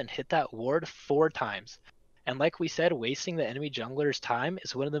stop and hit that ward 4 times. And like we said, wasting the enemy jungler's time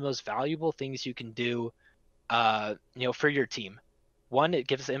is one of the most valuable things you can do, for your team. One, it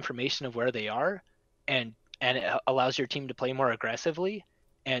gives information of where they are, and it allows your team to play more aggressively.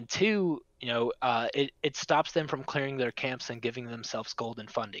 And two, it stops them from clearing their camps and giving themselves gold and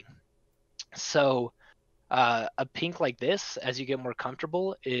funding. So a pink like this, as you get more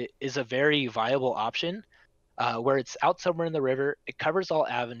comfortable, is a very viable option. Where it's out somewhere in the river, it covers all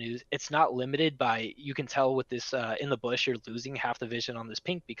avenues. It's not limited by, you can tell with this in the bush, you're losing half the vision on this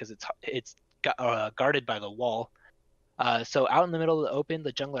pink because it's guarded by the wall. So out in the middle of the open,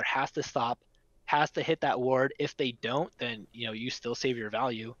 the jungler has to stop, has to hit that ward. If they don't, then you still save your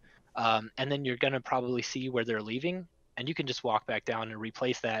value, and then you're gonna probably see where they're leaving, and you can just walk back down and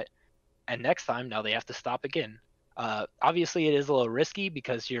replace that. And next time, now they have to stop again. Obviously, it is a little risky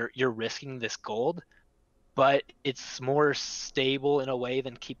because you're risking this gold. but it's more stable in a way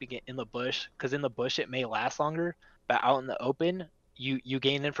than keeping it in the bush, because in the bush it may last longer, but out in the open you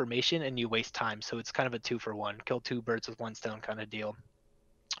gain information and you waste time. So it's kind of a 2-for-1, kill 2 birds with 1 stone kind of deal.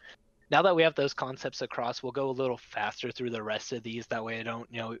 Now that we have those concepts across, we'll go a little faster through the rest of these. That way I don't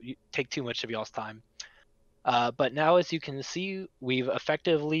take too much of y'all's time. But now, as you can see, we've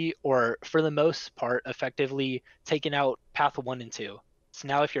effectively, or for the most part, effectively taken out path 1 and 2. So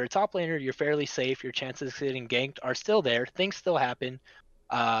now if you're a top laner, you're fairly safe. Your chances of getting ganked are still there. Things still happen,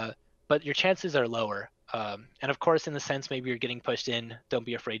 but your chances are lower. And of course, in the sense, maybe you're getting pushed in, don't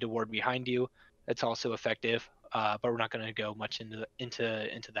be afraid to ward behind you. It's also effective, but we're not going to go much into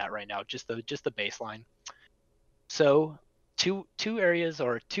that right now. Just the baseline. So two areas,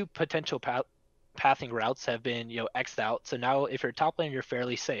 or 2 potential pathing routes have been X'd out. So now if you're top lane, you're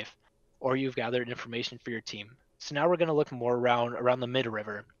fairly safe, or you've gathered information for your team. So now we're going to look more around the mid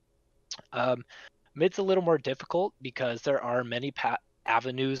river. Mid's a little more difficult because there are many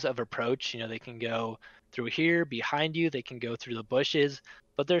avenues of approach. They can go through here behind you, they can go through the bushes,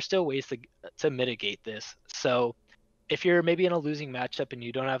 but there's still ways to mitigate this. So if you're maybe in a losing matchup and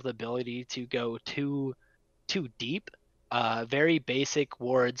you don't have the ability to go too deep, very basic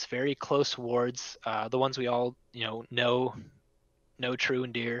wards, very close wards, the ones we all know true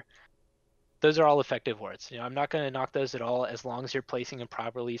and dear. Those are all effective wards. I'm not going to knock those at all, as long as you're placing them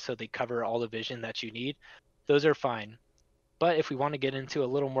properly so they cover all the vision that you need. Those are fine. But if we want to get into a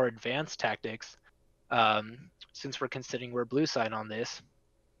little more advanced tactics, since we're considering we're blue side on this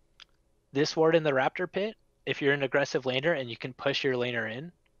ward in the Raptor pit, if you're an aggressive laner and you can push your laner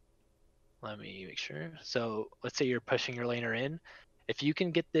in, let me make sure. So let's say you're pushing your laner in. If you can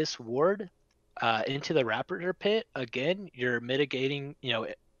get this ward into the Raptor pit, again, you're mitigating,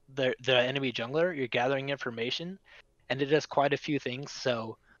 the enemy jungler. You're gathering information, and it does quite a few things.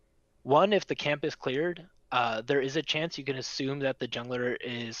 So, one, if the camp is cleared, there is a chance you can assume that the jungler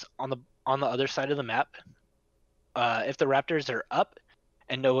is on the other side of the map. If the Raptors are up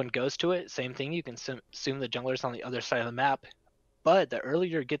and no one goes to it, same thing. You can assume the jungler's on the other side of the map. But the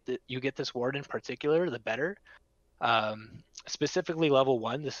earlier you get this ward in particular, the better. Specifically level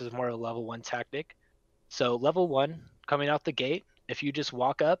 1, this is more a level 1 tactic. So level 1, coming out the gate, if you just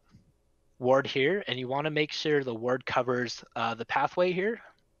walk up, ward here, and you want to make sure the ward covers the pathway here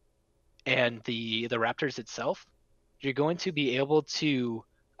and the Raptors itself, you're going to be able to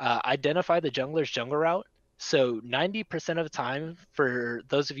identify the jungler's jungle route. So 90% of the time, for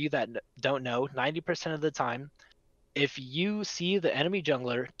those of you that don't know, 90% of the time, if you see the enemy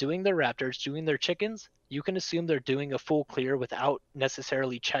jungler doing their Raptors, doing their chickens, you can assume they're doing a full clear without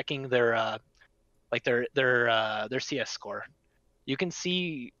necessarily checking their CS score. You can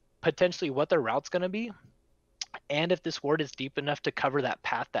see potentially what their route's going to be, and if this ward is deep enough to cover that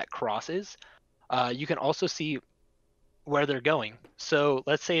path that crosses, you can also see where they're going. So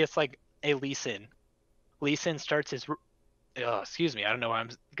let's say it's like a Lee Sin. Lee Sin starts his excuse me, I don't know why I'm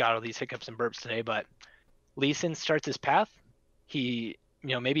got all these hiccups and burps today, but Lee Sin starts his path. He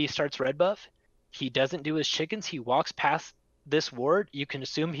maybe he starts red buff. He doesn't do his chickens. He walks past this ward. You can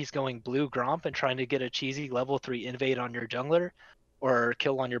assume he's going blue Gromp and trying to get a cheesy level 3 invade on your jungler or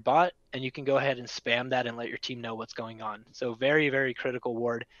kill on your bot, and you can go ahead and spam that and let your team know what's going on. So very, very critical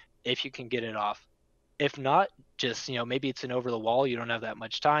ward if you can get it off. If not, just maybe it's an over the wall, you don't have that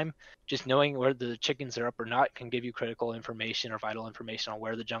much time. Just knowing where the chickens are up or not can give you critical information or vital information on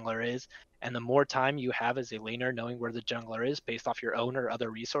where the jungler is. And the more time you have as a laner knowing where the jungler is based off your own or other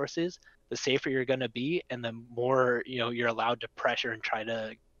resources, the safer you're going to be, and the more you're allowed to pressure and try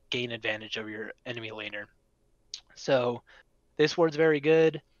to gain advantage over your enemy laner. So this ward's very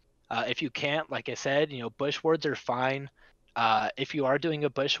good. If you can't, like I said, bush wards are fine. If you are doing a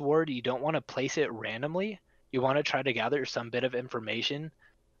bush ward, you don't want to place it randomly. You want to try to gather some bit of information.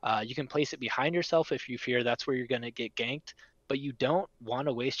 You can place it behind yourself if you fear that's where you're going to get ganked, but you don't want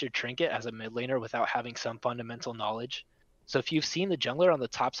to waste your trinket as a mid laner without having some fundamental knowledge. So if you've seen the jungler on the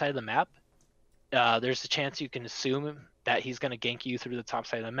top side of the map, there's a chance you can assume that he's going to gank you through the top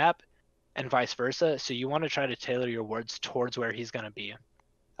side of the map, and vice versa. So you want to try to tailor your wards towards where he's going to be.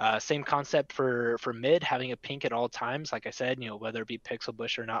 Same concept for mid, having a pink at all times. Like I said, whether it be pixel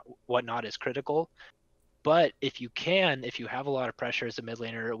bush or not, whatnot is critical. But if you have a lot of pressure as a mid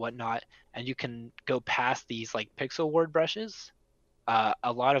laner or whatnot, and you can go past these like pixel ward brushes,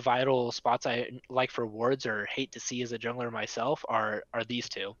 a lot of vital spots I like for wards or hate to see as a jungler myself are these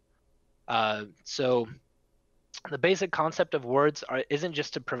two. So the basic concept of wards isn't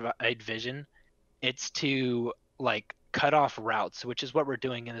just to provide vision, it's to like cut off routes, which is what we're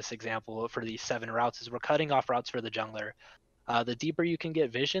doing in this example for these 7 routes. Is we're cutting off routes for the jungler. The deeper you can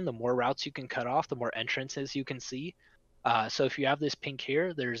get vision, the more routes you can cut off, the more entrances you can see. So if you have this pink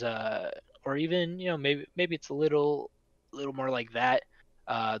here, there's a, or even maybe it's a little more like that.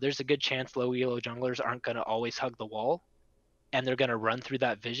 There's a good chance low elo junglers aren't going to always hug the wall, and they're going to run through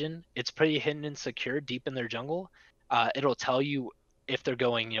that vision. It's pretty hidden and secure deep in their jungle. It'll tell you if they're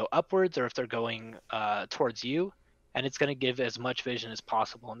going upwards or if they're going towards you, and it's going to give as much vision as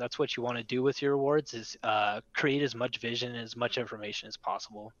possible. And that's what you want to do with your rewards, is create as much vision and as much information as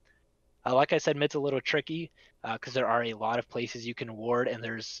possible. Like I said, mid's a little tricky because there are a lot of places you can ward, and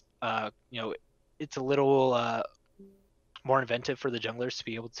there's it's a little more inventive for the junglers to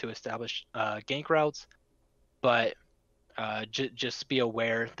be able to establish gank routes, but just be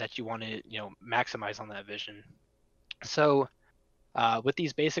aware that you want to maximize on that vision. So with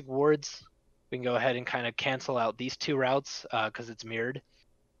these basic wards, we can go ahead and kind of cancel out these two routes because it's mirrored.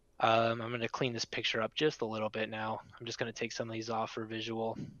 I'm going to clean this picture up just a little bit now. I'm just going to take some of these off for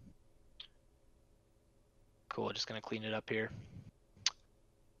visual. Cool, just going to clean it up here.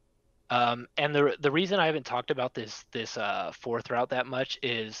 And the reason I haven't talked about this fourth route that much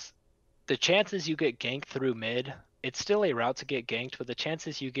is the chances you get ganked through mid, it's still a route to get ganked, but the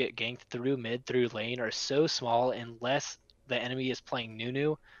chances you get ganked through mid, through lane are so small unless the enemy is playing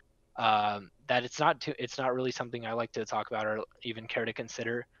Nunu, that it's not really something I like to talk about or even care to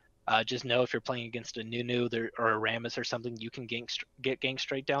consider. Just know if you're playing against a Nunu or a Rammus or something, you can get ganked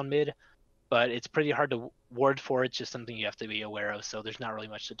straight down mid, but it's pretty hard to ward for. It's just something you have to be aware of, so there's not really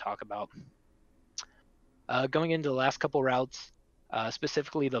much to talk about. Going into the last couple routes,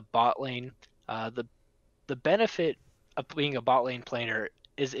 specifically the bot lane, the benefit of being a bot lane player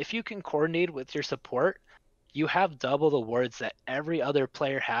is if you can coordinate with your support, you have double the wards that every other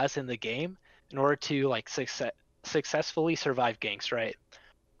player has in the game in order to like successfully survive ganks, right?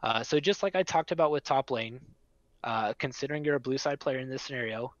 So just like I talked about with top lane, considering you're a blue side player in this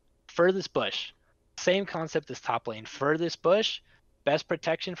scenario, furthest bush, same concept as top lane. Furthest bush, best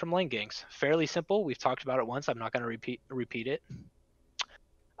protection from lane ganks. Fairly simple. We've talked about it once. I'm not going to repeat it.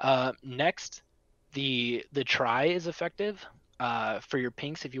 Next, the try is effective for your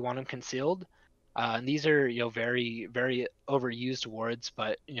pinks if you want them concealed. And these are very very overused wards,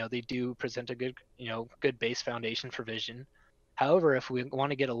 but they do present a good good base foundation for vision. However, if we want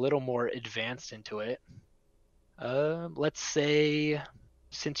to get a little more advanced into it, let's say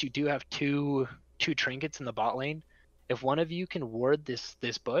since you do have two trinkets in the bot lane, if one of you can ward this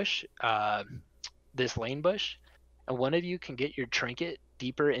bush, this lane bush, and one of you can get your trinket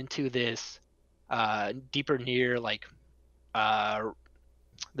deeper into this, deeper near like the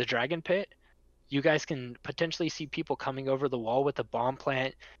dragon pit, you guys can potentially see people coming over the wall with a bomb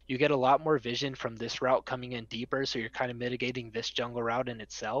plant. You get a lot more vision from this route coming in deeper, so you're kind of mitigating this jungle route in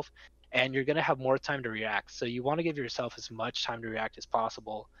itself, and you're going to have more time to react. So you want to give yourself as much time to react as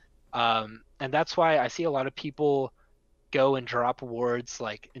possible. And that's why I see a lot of people go and drop wards,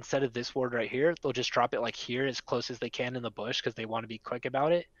 like instead of this ward right here, they'll just drop it like here as close as they can in the bush because they want to be quick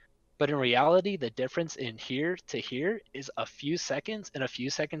about it. But in reality, the difference in here to here is a few seconds, and a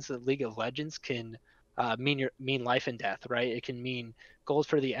few seconds of League of Legends can mean life and death, right? It can mean gold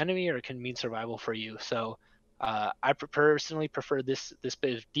for the enemy, or it can mean survival for you. So I personally prefer this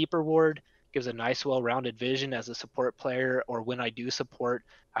bit of deeper ward. Gives a nice, well-rounded vision as a support player, or when I do support,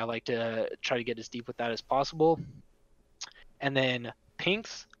 I like to try to get as deep with that as possible. And then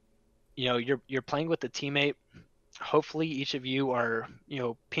pinks, you're playing with a teammate. Hopefully each of you are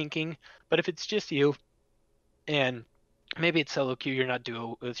pinking, but if it's just you and maybe it's solo queue, you're not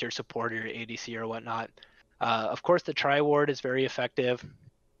duo with your support or your ADC or whatnot, of course the try ward is very effective,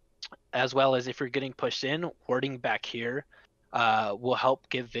 as well as if you're getting pushed in, warding back here will help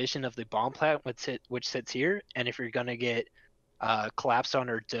give vision of the bomb plant which sits here. And if you're gonna get collapsed on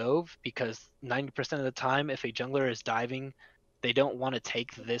or dove, because 90% of the time if a jungler is diving, they don't want to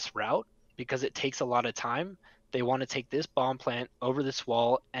take this route because it takes a lot of time. They want to take this bomb plant over this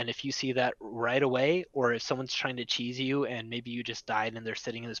wall, and if you see that right away, or if someone's trying to cheese you and maybe you just died and they're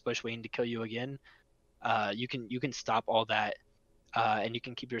sitting in this bush waiting to kill you again, you can stop all that, and you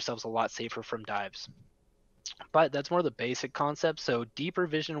can keep yourselves a lot safer from dives. But that's more the basic concept. So deeper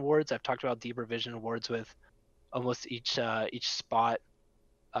vision wards, I've talked about deeper vision wards with almost each spot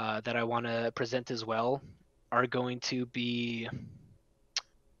that I want to present as well, are going to be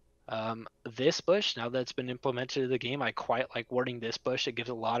this bush. Now that's been implemented in the game, I quite like warding this bush. It gives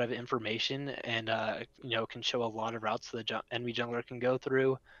a lot of information and can show a lot of routes the enemy jungler can go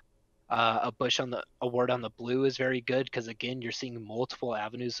through. A ward on the blue is very good because again you're seeing multiple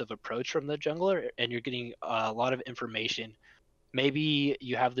avenues of approach from the jungler and you're getting a lot of information. Maybe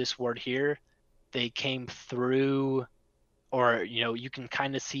you have this ward here, they came through or you can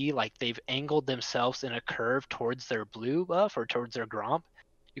kind of see like they've angled themselves in a curve towards their blue buff or towards their Gromp,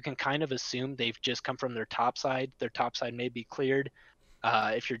 you can kind of assume they've just come from their top side. Their top side may be cleared.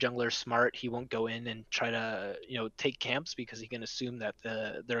 If your jungler's smart, he won't go in and try to take camps, because he can assume that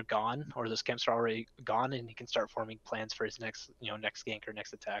they're gone, or those camps are already gone, and he can start forming plans for his next next gank or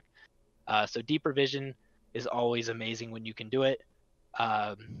next attack. So deeper vision is always amazing when you can do it.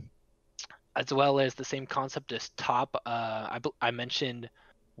 As well as the same concept as top. I mentioned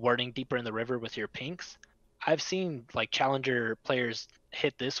warding deeper in the river with your pinks. I've seen like challenger players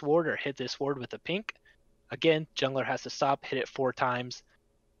hit this ward or hit this ward with a pink. Again, jungler has to stop, hit it 4 times.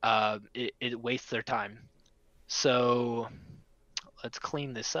 It wastes their time. So let's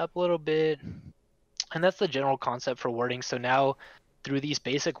clean this up a little bit. And that's the general concept for warding. So now, through these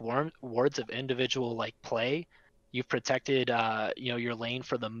basic wards of individual like play, you've protected your lane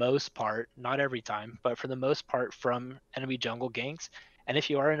for the most part, not every time, but for the most part, from enemy jungle ganks. And if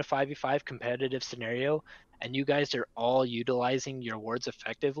you are in a 5v5 competitive scenario and you guys are all utilizing your wards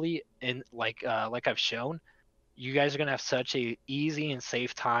effectively, in like I've shown, you guys are gonna have such a easy and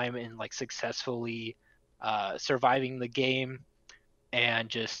safe time in like successfully surviving the game, and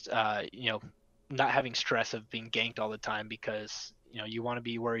just not having stress of being ganked all the time, because you want to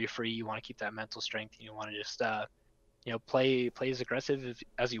be worry free, you want to keep that mental strength, and you want to just play as aggressive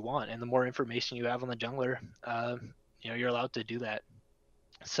as you want. And the more information you have on the jungler, you're allowed to do that.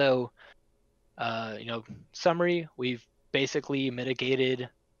 So summary, we've basically mitigated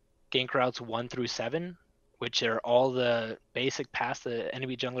gank routes 1 through 7, which are all the basic paths the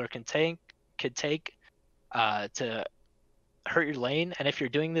enemy jungler can take to hurt your lane. And if you're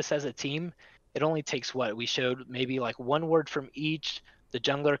doing this as a team, it only takes what we showed, maybe like 1 word from each. The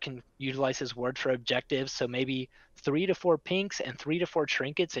jungler can utilize his word for objectives, so maybe 3 to 4 pinks and 3 to 4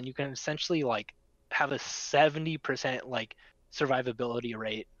 trinkets, and you can essentially like have a 70% like survivability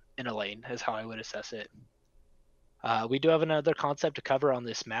rate in a lane, is how I would assess it. We do have another concept to cover on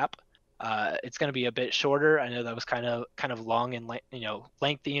this map. It's going to be a bit shorter. I know that was kind of long and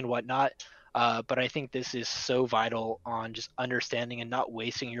lengthy and whatnot. But I think this is so vital on just understanding and not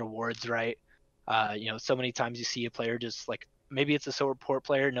wasting your wards, right? So many times you see a player just like, maybe it's a support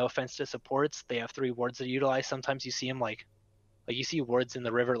player, no offense to supports, they have 3 wards to utilize. Sometimes you see them like you see wards in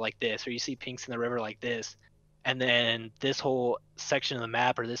the river like this, or you see pinks in the river like this, and then this whole section of the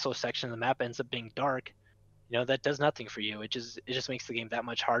map or this whole section of the map ends up being dark. That does nothing for you. It just makes the game that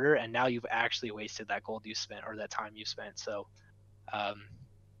much harder, and now you've actually wasted that gold you spent, or that time you spent. So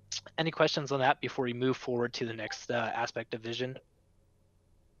any questions on that before we move forward to the next aspect of vision?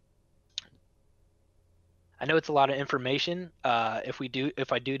 I know it's a lot of information.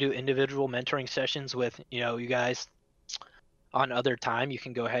 If I do individual mentoring sessions with you guys on other time, you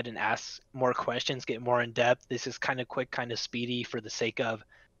can go ahead and ask more questions, get more in depth. This is kind of quick, kind of speedy for the sake of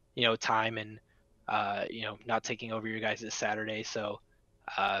time and not taking over your guys' Saturday. So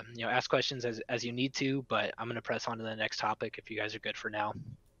ask questions as you need to, but I'm going to press on to the next topic if you guys are good for now.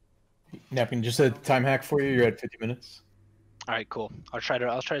 Napkin, just a time hack for you. You're at 50 minutes. All right, cool. I'll try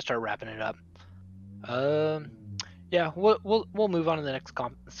to start wrapping it up. Yeah, we'll move on to the next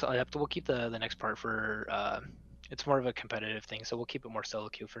we'll keep the next part for it's more of a competitive thing, so we'll keep it more solo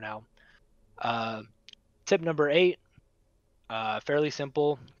queue for now. Tip number 8, fairly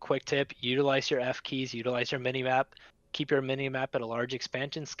simple, quick tip: utilize your F keys, utilize your minimap, keep your minimap at a large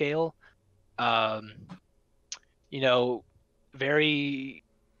expansion scale. Very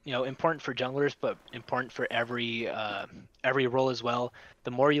important for junglers, but important for every role as well.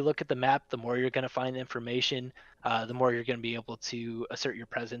 The more you look at the map, the more you're going to find information, the more you're going to be able to assert your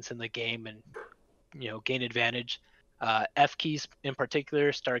presence in the game and gain advantage. F keys in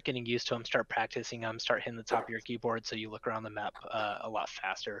particular, start getting used to them, start practicing them, start hitting the top of your keyboard so you look around the map a lot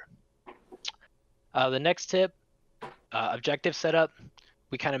faster. The next tip, objective setup.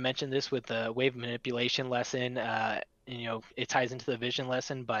 We kind of mentioned this with the wave manipulation lesson. It ties into the vision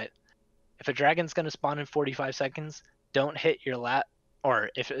lesson, but if a dragon's going to spawn in 45 seconds, don't hit your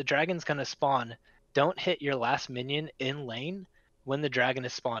if a dragon's going to spawn, don't hit your last minion in lane when the dragon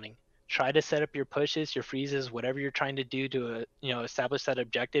is spawning. Try to set up your pushes, your freezes, whatever you're trying to do to establish that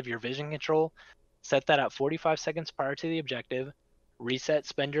objective, your vision control. Set that up 45 seconds prior to the objective. Reset,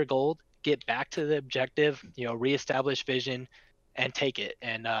 spend your gold, get back to the objective, reestablish vision, and take it.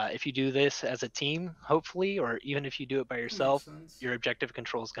 And if you do this as a team, hopefully, or even if you do it by yourself, your objective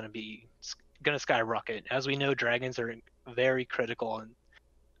control is going to skyrocket. As we know, dragons are very critical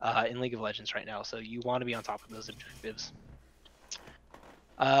in League of Legends right now, so you want to be on top of those objectives.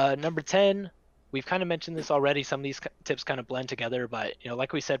 Number 10, we've kind of mentioned this already. Some of these tips kind of blend together, but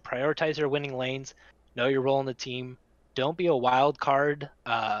like we said, prioritize your winning lanes, know your role in the team, don't be a wild card,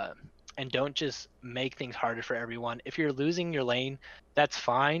 and don't just make things harder for everyone. If you're losing your lane, that's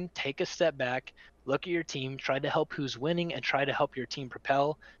fine. Take a step back, look at your team, try to help who's winning, and try to help your team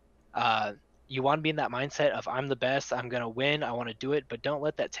propel. Uh, you want to be in that mindset of I'm the best, I'm gonna win, I want to do it, but don't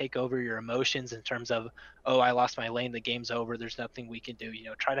let that take over your emotions in terms of, oh, I lost my lane, the game's over, there's nothing we can do.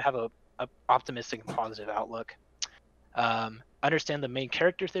 Try to have a optimistic and positive outlook. Understand the main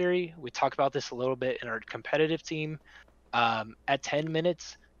character theory. We talk about this a little bit in our competitive team. At 10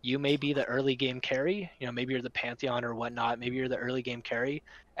 minutes, you may be the early game carry. Maybe you're the Pantheon or whatnot. Maybe you're the early game carry.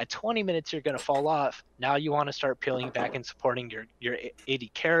 At 20 minutes, you're going to fall off. Now you want to start peeling back and supporting your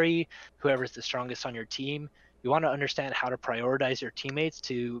AD carry, whoever's the strongest on your team. You want to understand how to prioritize your teammates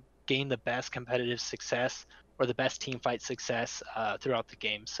to gain the best competitive success or the best team fight success throughout the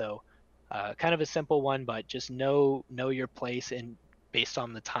game. So kind of a simple one, but just know your place and based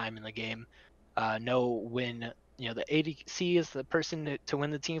on the time in the game. Know when the ADC is the person to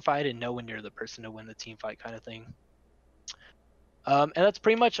win the team fight, and know when you're the person to win the team fight, kind of thing. And that's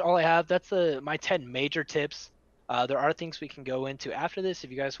pretty much all I have. That's my 10 major tips. There are things we can go into after this if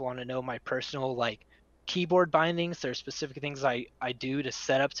you guys want to know my personal keyboard bindings. There's specific things I do to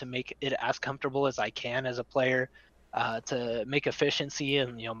set up to make it as comfortable as I can as a player, to make efficiency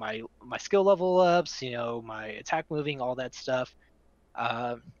and my skill level ups, my attack moving, all that stuff.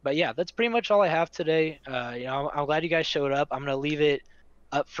 But yeah, that's pretty much all I have today. I'm glad you guys showed up. I'm gonna leave it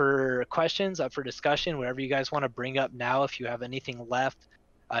up for questions, up for discussion, whatever you guys want to bring up now. If you have anything left,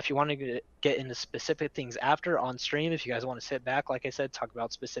 if you want to get into specific things after on stream, if you guys want to sit back, like I said, talk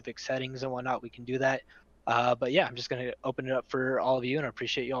about specific settings and whatnot, we can do that. But yeah, I'm just gonna open it up for all of you, and I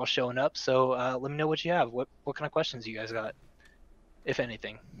appreciate you all showing up. So let me know what you have. What kind of questions you guys got, if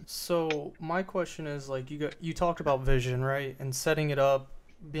anything? So my question is, you talked about vision, right, and setting it up,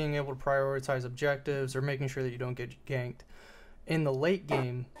 being able to prioritize objectives or making sure that you don't get ganked in the late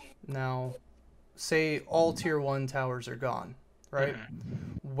game. Now, say all tier 1 towers are gone, right?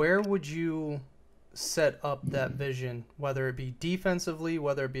 Where would you set up that vision, whether it be defensively,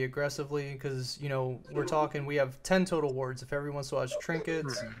 whether it be aggressively? Because we're talking, we have 10 total wards. If everyone still has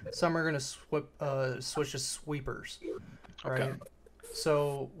trinkets, some are going to switch to sweepers, right? Okay.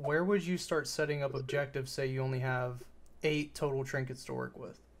 So where would you start setting up objectives? Say you only have 8 total trinkets to work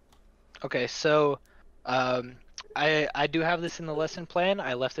with. Okay, so I do have this in the lesson plan.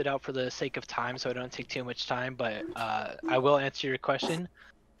 I left it out for the sake of time, so I don't take too much time, but I will answer your question.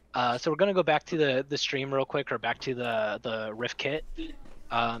 So we're gonna go back to the stream real quick, or back to the Rift kit.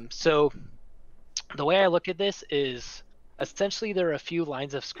 So the way I look at this is essentially there are a few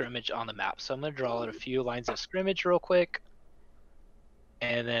lines of scrimmage on the map. So I'm gonna draw out a few lines of scrimmage real quick,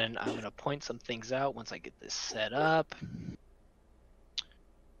 and then I'm gonna point some things out once I get this set up.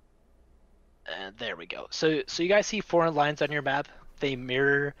 And there we go. So you guys see 4 lines on your map. They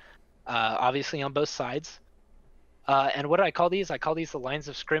mirror, obviously, on both sides. And what do I call these? I call these the lines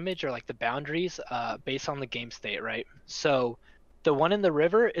of scrimmage, or the boundaries, based on the game state, right? So the one in the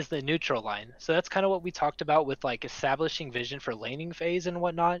river is the neutral line. So that's kind of what we talked about with establishing vision for laning phase and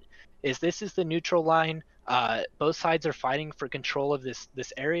whatnot. This is the neutral line. Both sides are fighting for control of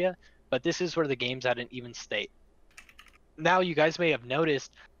this area, but this is where the game's at an even state. Now you guys may have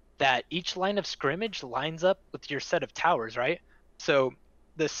noticed that each line of scrimmage lines up with your set of towers, right? So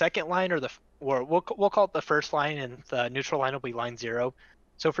the second line, or we'll call it the first line, and the neutral line will be line 0.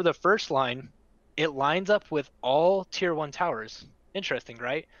 So for the first line, it lines up with all tier 1 towers. Interesting,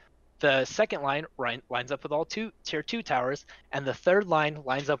 right? The second line lines up with all tier 2 towers, and the third line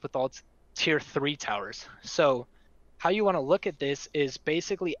lines up with all tier 3 towers. So how you want to look at this is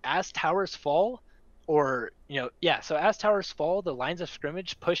basically as towers fall, so as towers fall, the lines of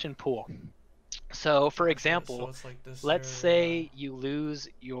scrimmage push and pull. So for example, So it's let's say you lose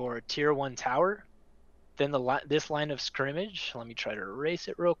your tier 1 tower, then this line of scrimmage, let me try to erase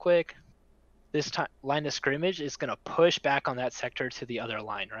it real quick. This line of scrimmage is going to push back on that sector to the other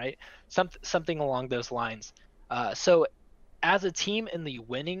line, right? Something along those lines. So as a team in the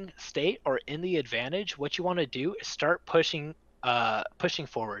winning state, or in the advantage, what you want to do is start pushing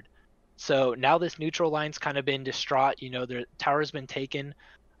forward. So now this neutral line's kind of been distraught. Their tower's been taken.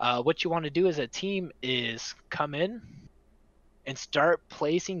 What you want to do as a team is come in and start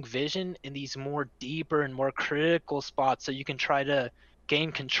placing vision in these more deeper and more critical spots, so you can try to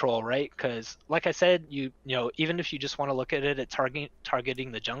gain control, right? Because like I said, even if you just want to look at it at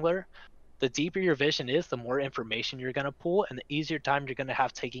targeting the jungler, the deeper your vision is, the more information you're going to pull, and the easier time you're going to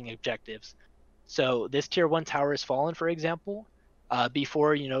have taking objectives. So this tier 1 tower has fallen, for example.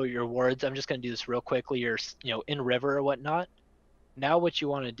 Before your wards, I'm just going to do this real quickly. You're in river or whatnot. Now what you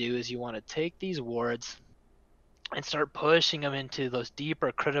want to do is you want to take these wards, and start pushing them into those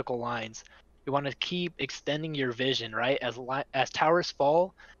deeper critical lines. You want to keep extending your vision, right? As towers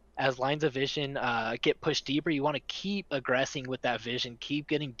fall, as lines of vision get pushed deeper, you want to keep aggressing with that vision, keep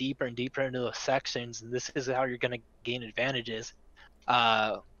getting deeper and deeper into those sections, and this is how you're going to gain advantages.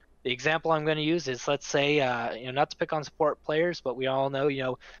 The example I'm going to use is, let's say, not to pick on support players, but we all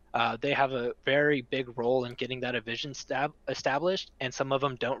know, they have a very big role in getting that vision established, and some of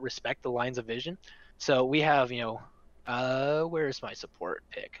them don't respect the lines of vision. So we have, where's my support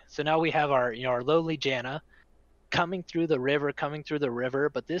pick? So now we have our lowly Janna coming through the river,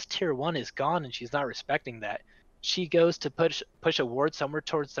 but this tier 1 is gone and she's not respecting that. She goes to push a ward somewhere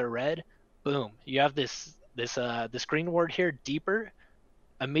towards the red. Boom. You have this green ward here deeper.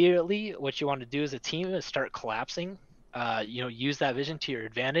 Immediately what you want to do as a team is start collapsing. Use that vision to your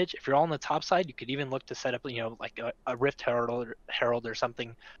advantage. If you're all on the top side, you could even look to set up, like a Rift Herald or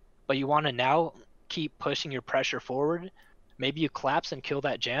something. But you want to now keep pushing your pressure forward. Maybe you collapse and kill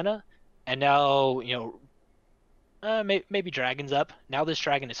that Janna, and now maybe Dragon's up. Now this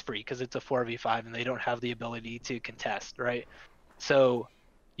Dragon is free because it's a 4v5 and they don't have the ability to contest, right? So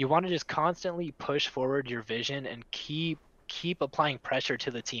you want to just constantly push forward your vision and keep applying pressure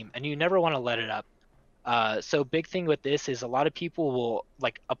to the team, and you never want to let it up. So big thing with this is a lot of people will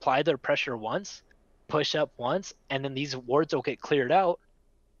like apply their pressure once, push up once, and then these wards will get cleared out,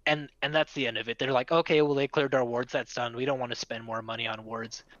 and that's the end of it. They're like, okay, well, they cleared our wards, that's done. We don't want to spend more money on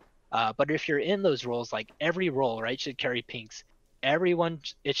wards. But if you're in those roles, like every role, right, should carry pinks.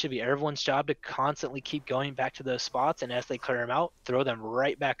 It should be everyone's job to constantly keep going back to those spots, and as they clear them out, throw them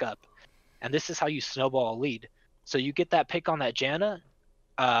right back up. And this is how you snowball a lead. So you get that pick on that Janna,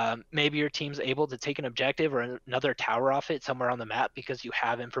 maybe your team's able to take an objective or another tower off it somewhere on the map because you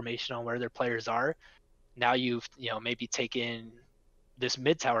have information on where their players are. Now you've maybe taken this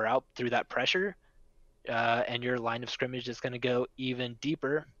mid tower out through that pressure, and your line of scrimmage is going to go even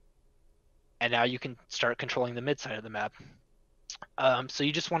deeper, and now you can start controlling the mid side of the map. So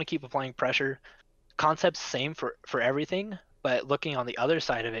you just want to keep applying pressure. Concept's same for everything, but looking on the other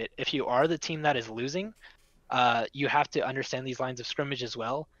side of it, if you are the team that is losing, you have to understand these lines of scrimmage as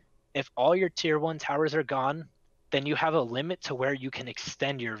well. If all your tier 1 towers are gone, then you have a limit to where you can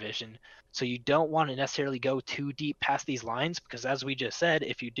extend your vision. So you don't want to necessarily go too deep past these lines, because as we just said,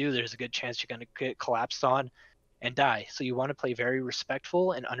 if you do, there's a good chance you're going to get collapsed on and die. So you want to play very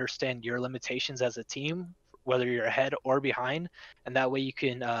respectful and understand your limitations as a team, whether you're ahead or behind, and that way you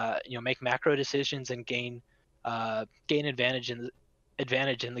can make macro decisions and gain advantage in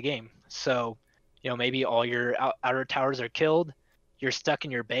the game. So maybe all your outer towers are killed, you're stuck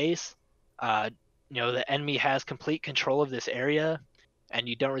in your base, the enemy has complete control of this area, and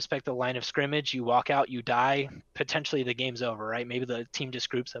you don't respect the line of scrimmage, you walk out, you die, potentially the game's over, right? Maybe the team just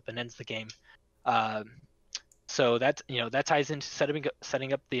groups up and ends the game. So that ties into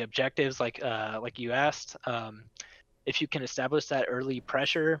setting up the objectives like you asked. If you can establish that early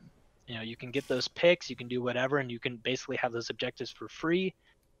pressure, you can get those picks, you can do whatever, and you can basically have those objectives for free.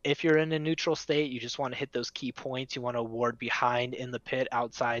 If you're in a neutral state, you just want to hit those key points. You want to ward behind, in the pit,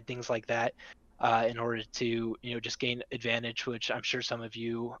 outside, things like that, in order to just gain advantage, which I'm sure some of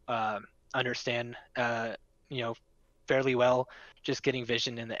you understand fairly well. Just getting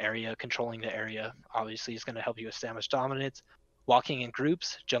vision in the area, controlling the area, obviously is going to help you establish dominance. Walking in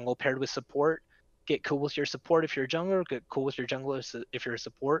groups, jungle paired with support. Get cool with your support if you're a jungler, get cool with your jungler if you're a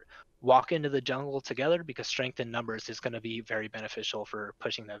support. Walk into the jungle together, because strength in numbers is going to be very beneficial for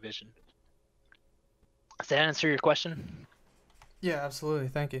pushing that vision. Does that answer your question? Yeah, absolutely.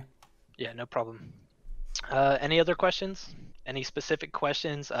 Thank you. Yeah, no problem. Any other questions? Any specific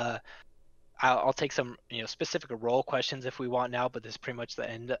questions? I'll take some specific role questions if we want now, but this is pretty much the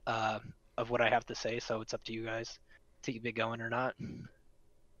end of what I have to say, so it's up to you guys to keep it going or not.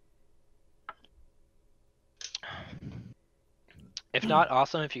 If not,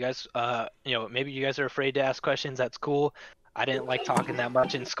 awesome. If you guys, maybe you guys are afraid to ask questions, that's cool. I didn't like talking that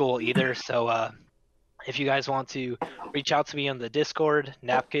much in school either, so if you guys want to reach out to me on the Discord,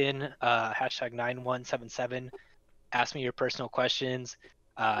 Napkin, #9177, ask me your personal questions,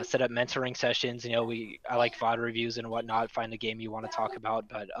 set up mentoring sessions. I like VOD reviews and whatnot, find a game you want to talk about,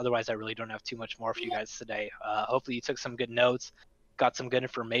 but otherwise I really don't have too much more for you guys today. Hopefully you took some good notes, got some good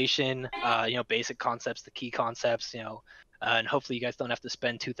information, basic concepts, the key concepts, and hopefully you guys don't have to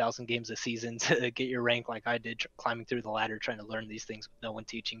spend 2,000 games a season to get your rank like I did, climbing through the ladder, trying to learn these things with no one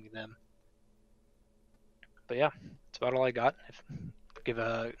teaching them. But yeah, that's about all I got. Give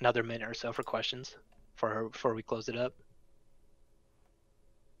another minute or so for questions before we close it up.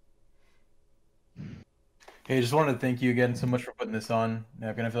 Hey, just wanted to thank you again so much for putting this on.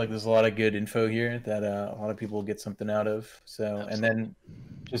 Napkin, I feel like there's a lot of good info here that a lot of people will get something out of. So, and then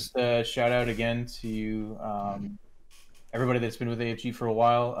just shout out again to everybody that's been with AFG for a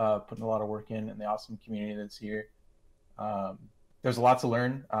while, putting a lot of work in, and the awesome community that's here. Um, there's a lot to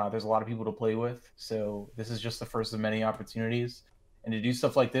learn. There's a lot of people to play with. So this is just the first of many opportunities. And to do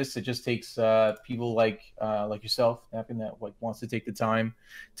stuff like this, it just takes people like yourself, Napkin, that like wants to take the time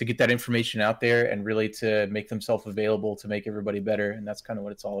to get that information out there and really to make themselves available to make everybody better. And that's kind of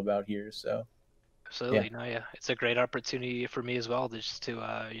what it's all about here. So Absolutely, no, yeah, it's a great opportunity for me as well, just to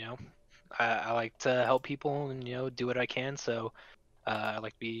I like to help people and do what I can. So I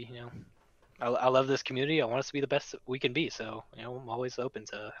like to be, I love this community. I want us to be the best we can be. So I'm always open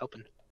to helping.